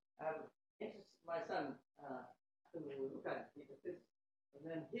I've interested my son to look at it. He's a physicist. And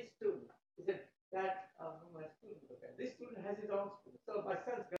then his student, he said, Dad, my student look at it. This student has his own student. So my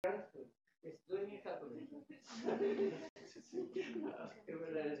son's grand student is doing his calculation.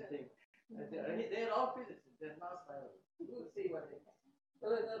 They're all physicists. They're not biologists. We'll see what they do. So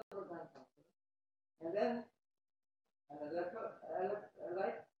there's another program function. And then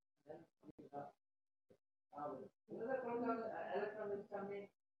light. Then another proton, electron is coming.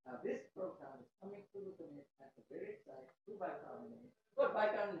 Now this proton is coming through the mid at the very side to bicarbonate. But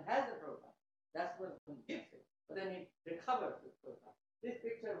bicarbonate has a proton. That's what gives it. But then it recovers this proton. This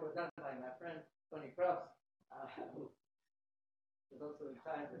picture was done by my friend Prof, who is also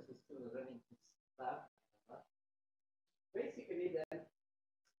retired, but is still running his lab. Basically, then,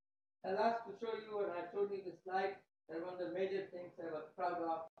 I'll ask to show you, and I showed you the slide, that one of the major things I was proud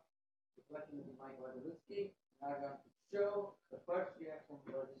of is working with Mike Govindjee. I'm going to show the first reaction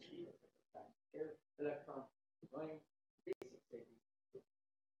for the sheet at the time. Here's electron going basic stages.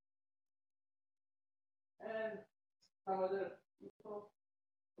 And some other people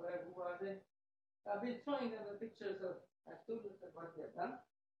who are there. I've been showing them the pictures of students and what they have done.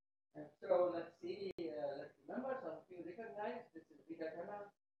 And so let's see, let's remember, some of you recognize this is Peter Kemmer,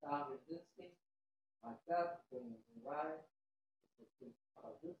 Tom Brzezinski, myself, William Rye, this is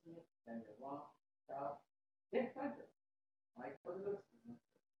Paul Dusnik, Daniel Wong, Charles, James Hunter, Mike Podolsky.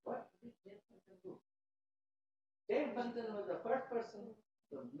 What did James Hunter do? James Hunter was the first person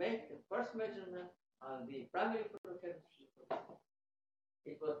to make the first measurement on the primary photochemistry.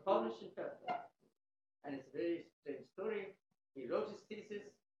 It was published in February, and it's a very strange story. He wrote his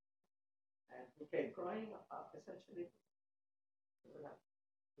thesis, and he came crying up, essentially. So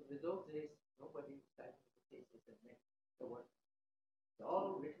in those days, Nobody typed the thesis and made the work. It's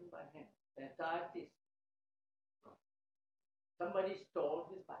all written by hand. The entire thesis. Somebody stole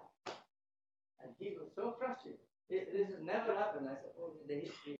his Bible. And he was so frustrated. This has never happened. I said, oh, in the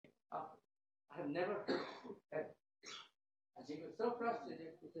history of, I have never heard it ever. And he was so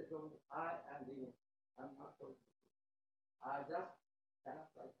frustrated, he said, oh, I am leaving. I'm not going to. I just cannot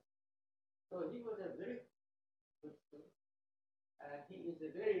write. So he was a very good student. And he is a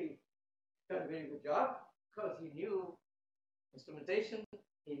done a very good job because he knew instrumentation,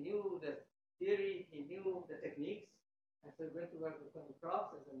 he knew the theory, he knew the techniques. And so he went to work with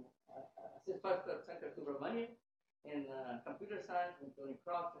Prof as an assistant professor at Urbana-Champaign in computer science with Tony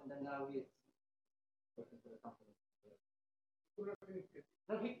Prof, and then now he's working for the company.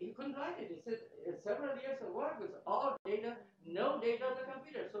 No, he couldn't write it. He said several years of work with all data, no data on the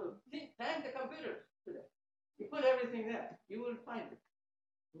computer. So thank the computers today. You put everything there, you will find it.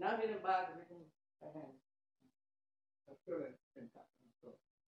 Not in a bag written by hand. I'm sure it can happen.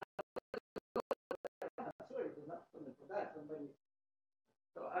 I'm sure it was not for that. Somebody.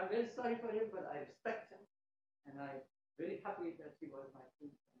 So I'm very sorry for him, but I respect him, and I'm very happy that he was my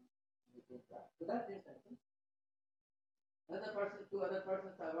student. So that's interesting. Two other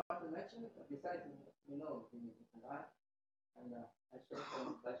persons I want to mention, besides and I showed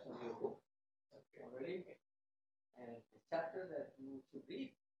some questions in your book already, and the chapter that you should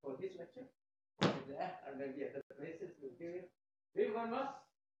read for this lecture is there, and maybe other places will give it. Bill Vermas,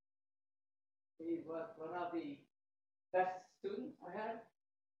 he was one of the best students I had,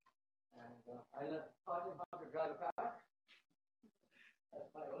 and I taught him how to drive a car.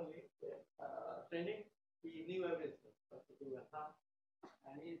 That's my only training. He knew everything, what to do and how.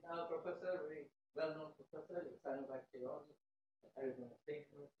 And he's now a professor, very well-known professor in cyanobacteriology at Arizona State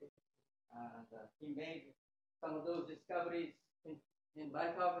University. And he made some of those discoveries in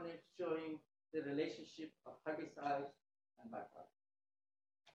bicarbonates showing the relationship of herbicides and bicarbonates.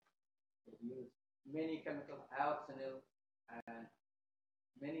 He used many chemical alkynyl and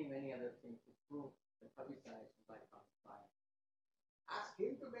many other things to prove that herbicides and bicarbonates bind. Ask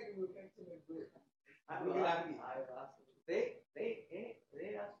him to make a mutation and do it. I've asked him. They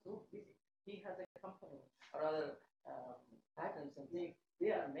are so busy. He has a company or other patents and things.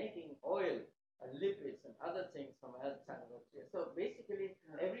 They are making oil and lipids and other things from cyanobacteria. So basically,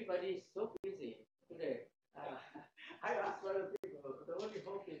 everybody is so busy today. I asked other people. The only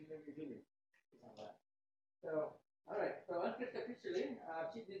hope is maybe Julie. So, all right. So officially,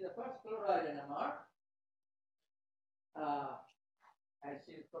 she did the first chloride NMR. And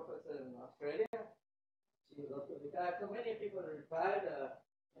she's a professor in Australia. She was also retired. So many people are retired,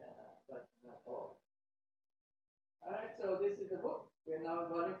 but not all. All right, so this is the book. We're now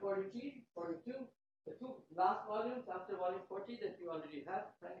in volume 42. The two last volumes after volume 40 that you already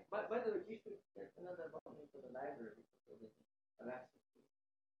have. By the way, you should get another volume for the library so they can have access to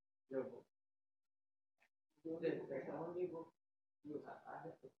your book. That's the only book you have.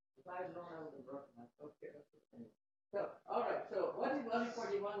 If I had known, I would have brought my okay. So, all right. So, what is volume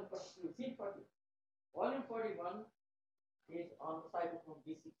 41? You've seen 40. Volume 41 is on the cytochrome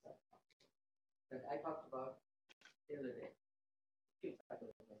B6 that I talked about the other day.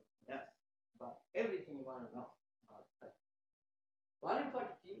 Yes, about everything you want to know about that. Volume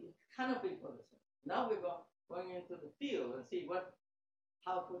 43 is kind of important. Now we're going into the field and see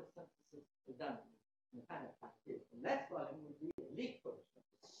how photosynthesis is done in the kind of field. The next volume will be leak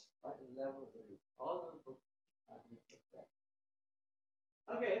photosynthesis. What is the level of the leak? All those books are leak.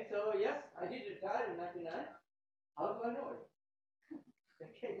 Okay, so yes, I did retire in 1999. How do I know it? They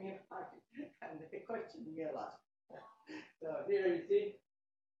gave me a party and they questioned me a lot. So here you see,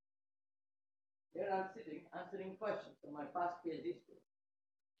 here I'm sitting answering questions from my past PhD students.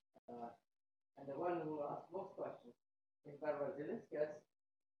 And the one who asked most questions is Barbara Zelinskas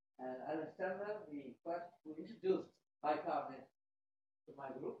and Alan Stemmer, who introduced bicarbonate to my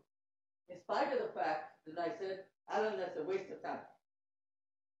group, in spite of the fact that I said, Alan, that's a waste of time.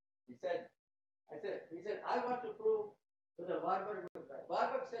 He said, I want to prove to the Warburg guy.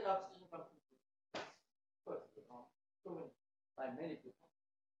 Warburg said oxygen comes from food. Of course, proven by many people.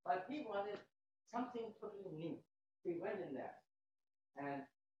 But he wanted something totally new. He went in there. And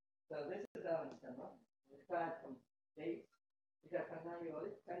so this is Alan Stemmer. Retired from States. He's a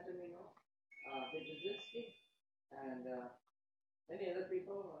Canarioli, Cantonino, Govindjee, and many other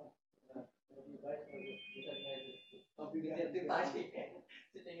people. You guys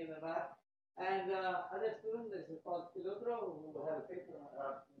sitting in the back. And other student, this is called Pilotro, who have a paper on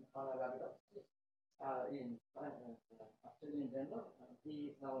Arabidopsis in Australian Journal.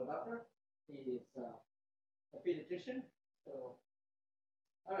 He is now a doctor. He is a pediatrician. So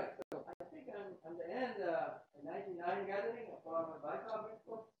All right, so I think I'm the end. In 99 gathering for my bicarb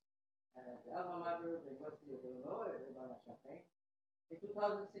book at the alma mater of the University of Illinois, Urbana-Champaign. In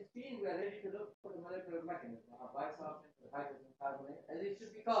 2016, we are ready to look for the molecular mechanism of bicarb or hydrogen carbonate, as it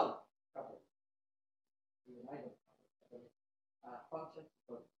should be called properly. Function.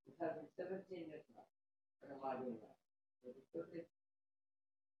 It has been 17 years now. What am I doing now?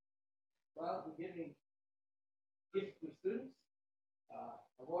 Well, we're giving gifts to students,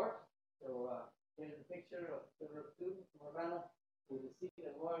 awards. So here's a picture of several students from Urbana who received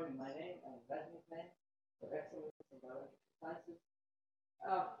an award in my name and Rajni's name for excellence in biological sciences.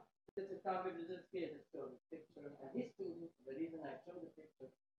 This is Tommy Brzezinski, this picture, and his students, the reason I showed the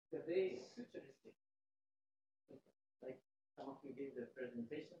picture, because they futuristic. Like some of you gave the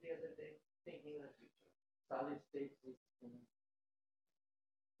presentation the other day, thinking of the future, solid state systems.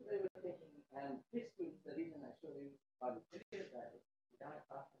 They were thinking, and this student, the reason I showed you about the previous guy, we kind of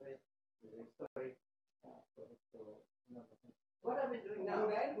talked about it, the story. What are we doing now?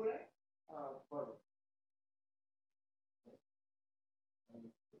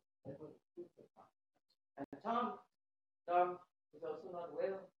 And Tom is also not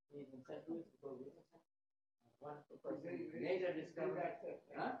well. He's in St. Louis before Wilmington. Wonderful person. Major discovery.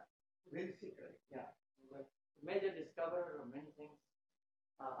 Huh? Really sick, right? Yeah. Major discoverer of many things.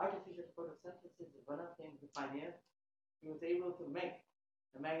 Artificial photosynthesis is one of the things he pioneered. He was able to make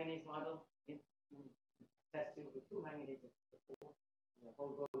the manganese model tested with 2 manganese before. The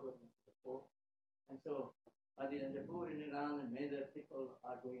whole gold was before. And so the poor in Iran and many people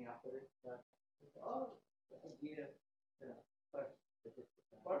are going after it. It's all the idea first.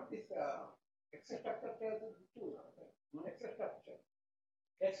 What this extra structure tells us too, extra structure.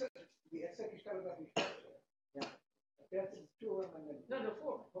 The extra crystal of the structure. Yeah. Tells us 2 and then. No, the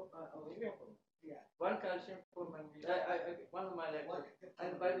 4. Yeah. 1 calcium, 4 manganese. One of my lectures.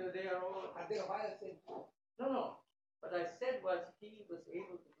 And by the way, they are all. Are they why I said? No. What I said was he was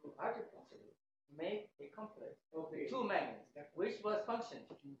able to do artificially make a complex of the 2 magnets, which was functioning,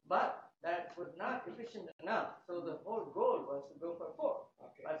 but that was not efficient enough. So the whole goal was to go for 4,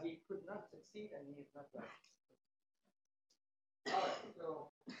 but he could not succeed, and he is not right. All right.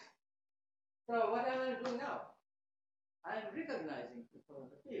 So what am I doing now? I am recognizing people in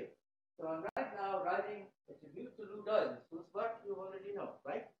the field. So I'm right now writing a tribute to Lou Doyle, whose work you already know,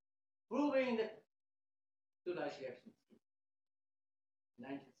 right? Proving the 2 light reactions.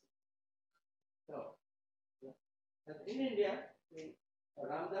 1960. So, in India, we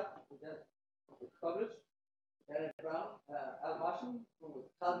round up, we just published Derek Brown, Al-Basham, who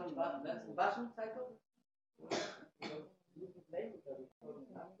was Calvin Basham cycle.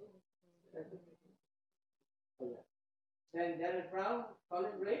 Then Derek Brown,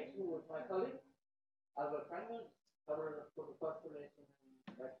 Colin Ray, who was my colleague, Albert Franklin, covered for the phosphorylation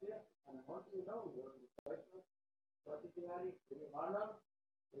and bacteria. And I want you to know, we were particularly William Arnold,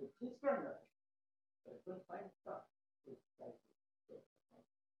 with his friend. I couldn't find stuff.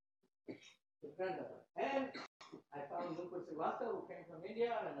 And I found Nupur Srivastava, who came from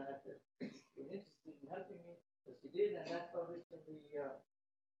India, and has been interested in helping me, so she did, and that's published in the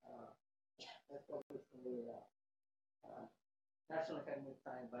National Academy of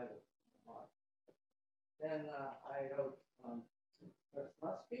Science Bible. Then I wrote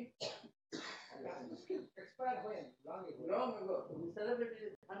Rosmosky. Expired when? Long ago. We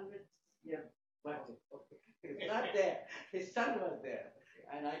celebrated 100th year birthday. Okay. He's not there. His son was there.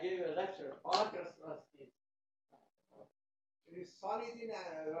 And I gave a lecture on Rosmosky. It is solid in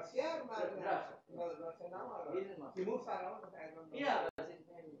Russia or Russia. Russia now? He moves around, I don't know. Yeah, but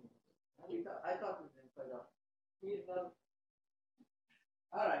I thought it was quite often. He's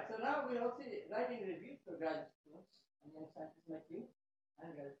all right, so now we're also writing reviews for graduate students and young scientists like you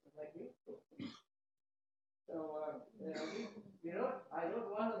and graduate students like you. So I wrote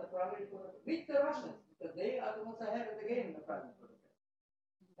one on the probability photograph with the Russians, because they are the ones ahead of the game in the probability photograph.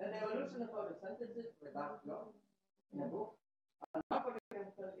 And the evolution of photosynthesis with Dr. Long in a book. Not for the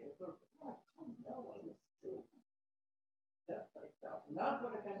chemical, not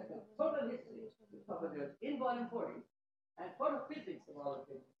for the chemical, total history of the in volume 40, and photophysics of all the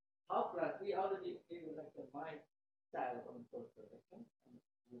things. How class, we already gave a lecture my style on photoproduction, and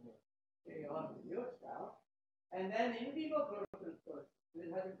we will carry on with your style. And then in vivo chlorophyll course,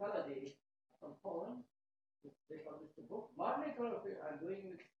 we'll have ecology from Poland. They published a book. Modern chlorophyll I'm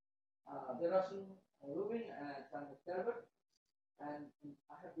doing with the Russian Rubin and Sandra Sterbert. And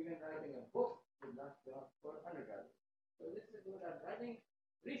I have begun writing a book with Dr. John for undergraduate. So this is what I'm writing.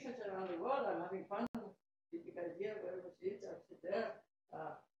 Research around the world. I'm having fun. Deepika is here, wherever she is, I sit there.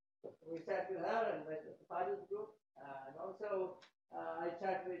 We sat with her and with the fathers group. And also I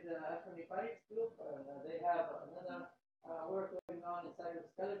chat with F25 group, and they have another work going on inside of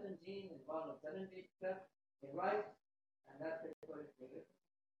skeleton gene involved in selenity stuff in rice, and that's very good.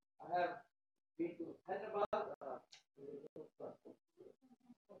 I have been to Hyderabad.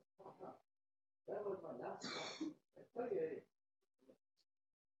 That was my last one. I tell you,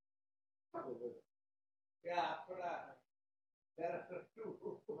 Yeah, after that, there are two.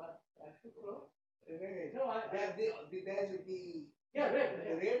 No, There's the yeah,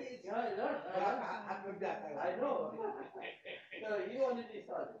 right. red is. Yeah, I learned. After that, I know. So you only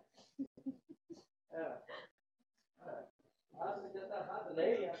decided. Yeah. After just half the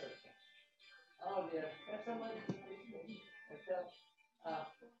lady. Oh dear. Can someone myself? I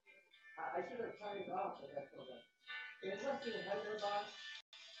should have tried it off, but that's okay. It must be in Hyderabad.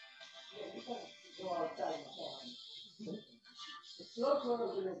 Yeah, you can go outside and so on. The slow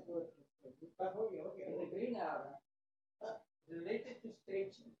chlorophyll is good. In the green area, related to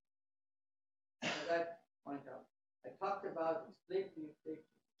staging, as I point out, I talked about split view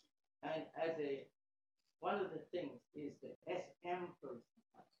staging, and as a one of the things is the SM person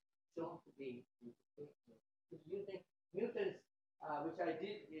shown to be using mutants, which I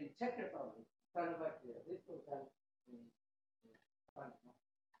did in Czech Republic, this was done in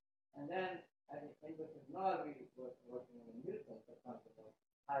and then I was in Norway working on mutants that talked about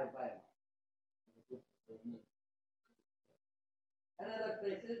high biomass. And other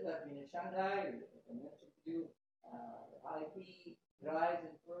places, I've been in Shanghai, I mentioned to you, IP rise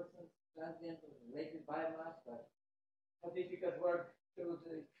in persons, transient related biomass, but a difficult work to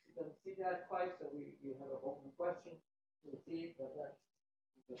see that quite, so you have an open question to see, but that's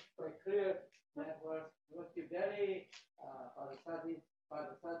quite clear. That was very for the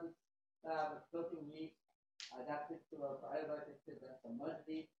studies, floating meat adapted to a biotic that's a mud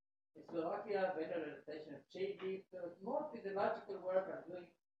leaf. In Slovakia, better adaptation of shade leaf. So it's more physiological work. I'm doing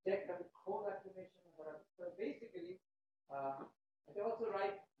technical cold activation. So basically, I can also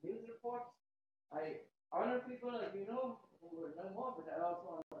write news reports. I honor people, as you know, who are no more, but I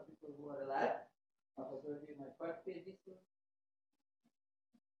also honor people who are alive. I was going to be my first PhD student.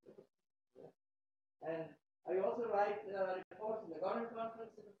 And I also write reports in the government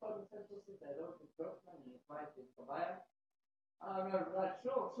conferences of public synthesis. I wrote with Prof and invited in Kabaya. I write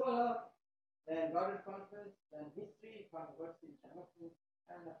Shola, then government conference, then history, controversy, and of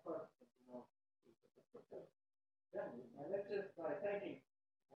course, my lectures by thanking.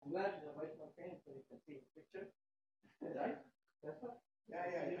 I'm glad to invite my friends so you can see the picture. Right? That's what? Yeah.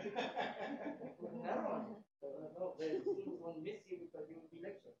 No, the students won't miss you because you will be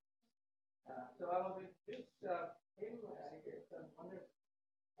lecturing. So I want to introduce him. I get some honors.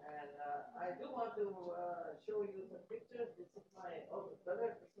 And I do want to show you some pictures. This is my older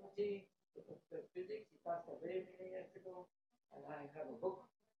brother, Govindjee, Professor of physics. He passed away many years ago. And I have a book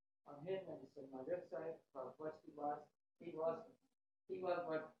on him, and it's on my website about what he was. He was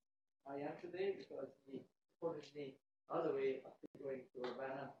what I am today because he supported me all the way up to going to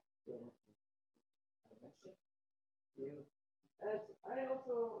Urbana-Champaign. As I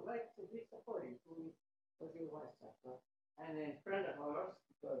also like to be supporting who was your vice chancellor and a friend of ours,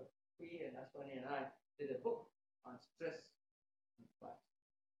 because he and Aswani and I did a book on stress and class.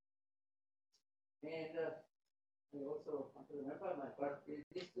 And I also want to remember my birthday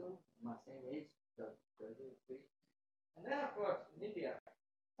this soon, my same age, 33. And then, of course, in India,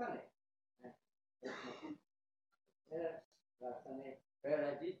 Sunny. Sunny, where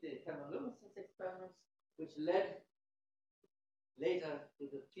I did the thermoluminescence experiments, which led later to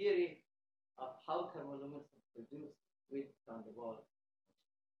the theory of how thermoluminescence is produced with on the wall.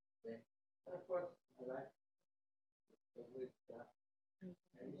 Okay. And of course, I like with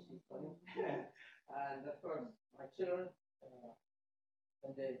and of course, my children,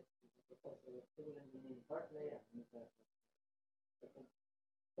 and they professor of civil engineering in Berkeley.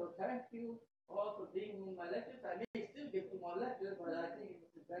 So thank you all for being in my lectures. I may still give you more lectures, but I think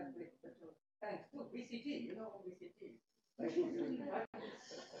it's a very special thanks to BCG. You know who BCG is. And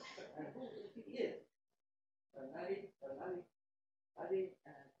who BCG is? Ali,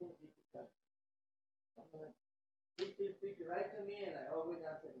 and please feel free to write to me, and I always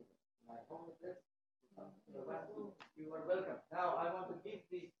answer my home address. You are welcome. Now I want to give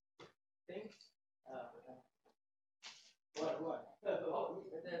these things. What? Oh,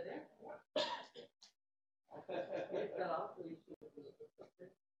 they're there. It fell out, so you should.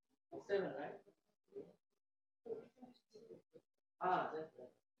 7, right? That's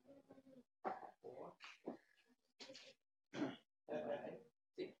right. 4.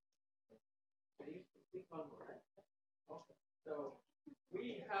 6. 3. 6 one more, right? Okay. So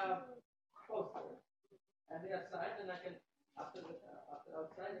we have posters, and they are signed, and I can after the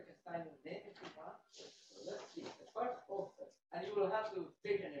outside. You can sign your name if you want. So let's see. The first poster. And you will have to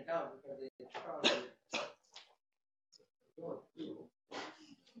straighten it out because it's probably go through.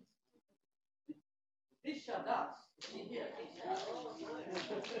 These shadas. See here.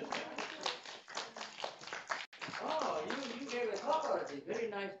 Oh, you gave a talk already. Very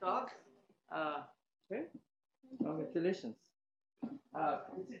nice talk. Okay. Congratulations.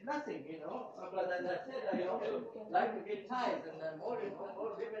 This is nothing, but as I said, I also like to get ties, and more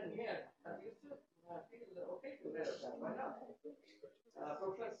women here. You should feel okay to wear that. Why not?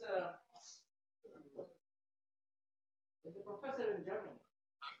 Professor, there's a professor in Germany.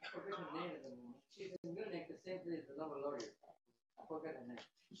 I forget her name at the moment. She's in Munich, the same place as the Nobel laureate. I forget her name.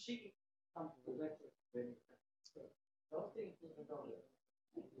 She comes to the lecture very often. Don't think you don't.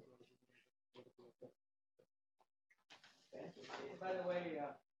 By the way,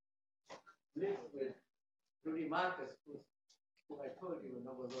 lives with Rudy Marcus, who I told you was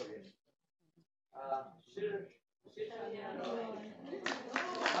Nobel laureate.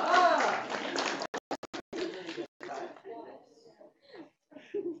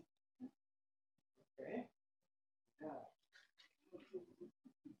 Okay. Yeah.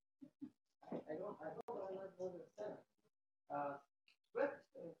 I hope I'm not more than 7.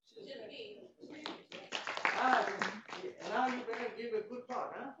 Now you better give a good talk,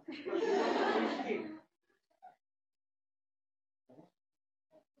 huh?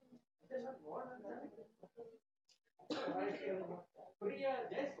 More than that. Priya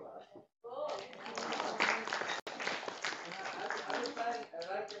Jaiswal. I will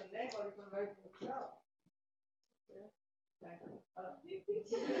write your name or you can write your job.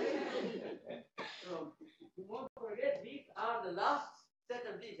 So, you won't forget, these are the last set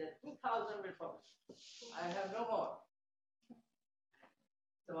of these. 2,000 will publish. I have no more.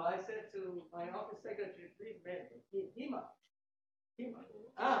 So I said to my office secretary, please make Hima.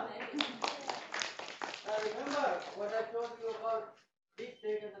 Remember what I told you about please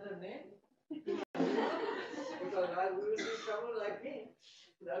take another name? Because I will be trouble like me.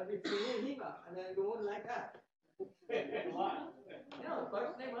 That will be Hima, and then you won't like that. Why?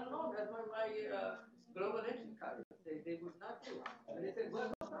 First name unknown. That's why my global entry card. They would not do. And they said, well,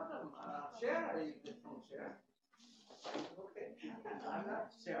 no problem. Share. You just don't share. Okay. I'm not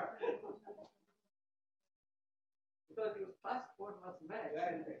sure. Because your passport must match. You're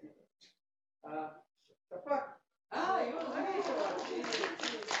very sure.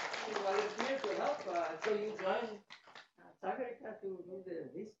 She volunteered to help. So you joined Sagarika to do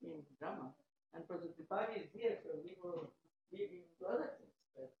this in drama. And for the Tripadi is here, so we will give you to other things.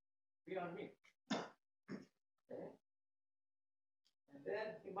 Beyond me. Okay. And then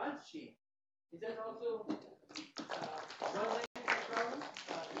Himanshi. Is that also one name problem?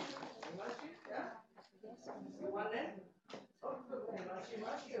 Himanshi? Yeah? One name? Oh,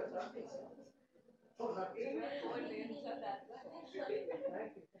 Himanshi or something. Oh, not even.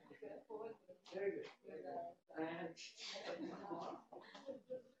 Thank you. Very good.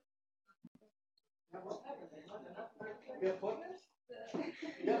 And what happened? You have partners?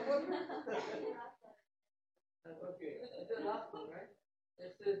 You have partners? Okay, it's the last one, right?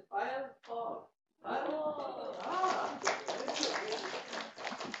 It says file fall. Very good.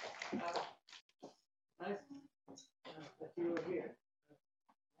 Nice that you were here.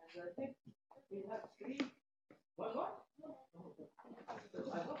 And I think we have 3. One more? So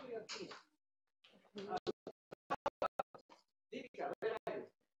I hope we have 3. Deepika, where are you?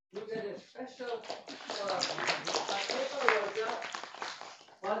 You get a special paper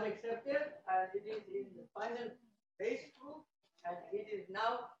was accepted, and it is in the final phase group, and it is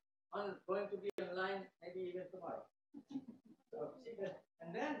now going to be online maybe even tomorrow. So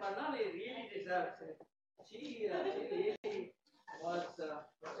and then Banali really deserves it. She really was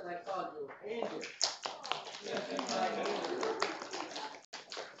what can I call you? Angel.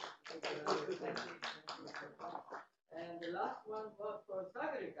 And the last one was for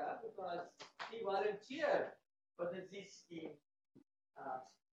Sagarika because she volunteered for the Z scheme.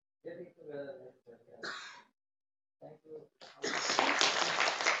 Getting together. Thank you.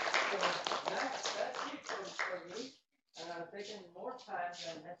 So that's it for me. And I've taken more time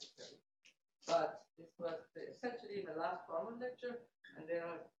than necessary. But this was essentially the last common lecture, and there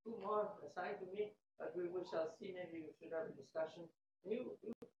are 2 more assigned to me, but we shall see. Maybe we should have a discussion. You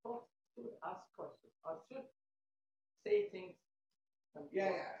folks should ask questions or should say things.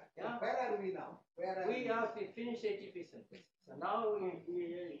 Yeah. Where are we now? We have to finish 80%. So now we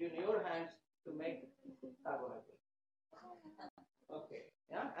in your hands to make carbohydrate. Okay.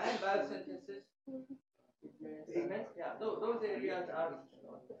 Yeah, and biosynthesis. Yeah, those areas are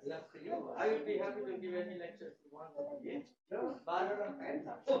Love to you. I will be happy to give any lectures you want to give. No, But, you're on time.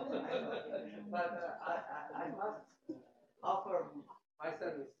 but I must offer my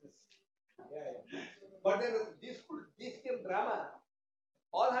services. Yeah. But then this team drama,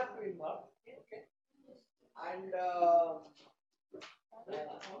 all have to involve. Okay. And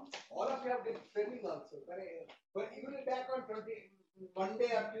all of you have been training also. But you will be back on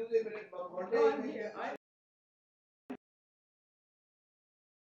Monday or Tuesday. Monday. No, I'm here.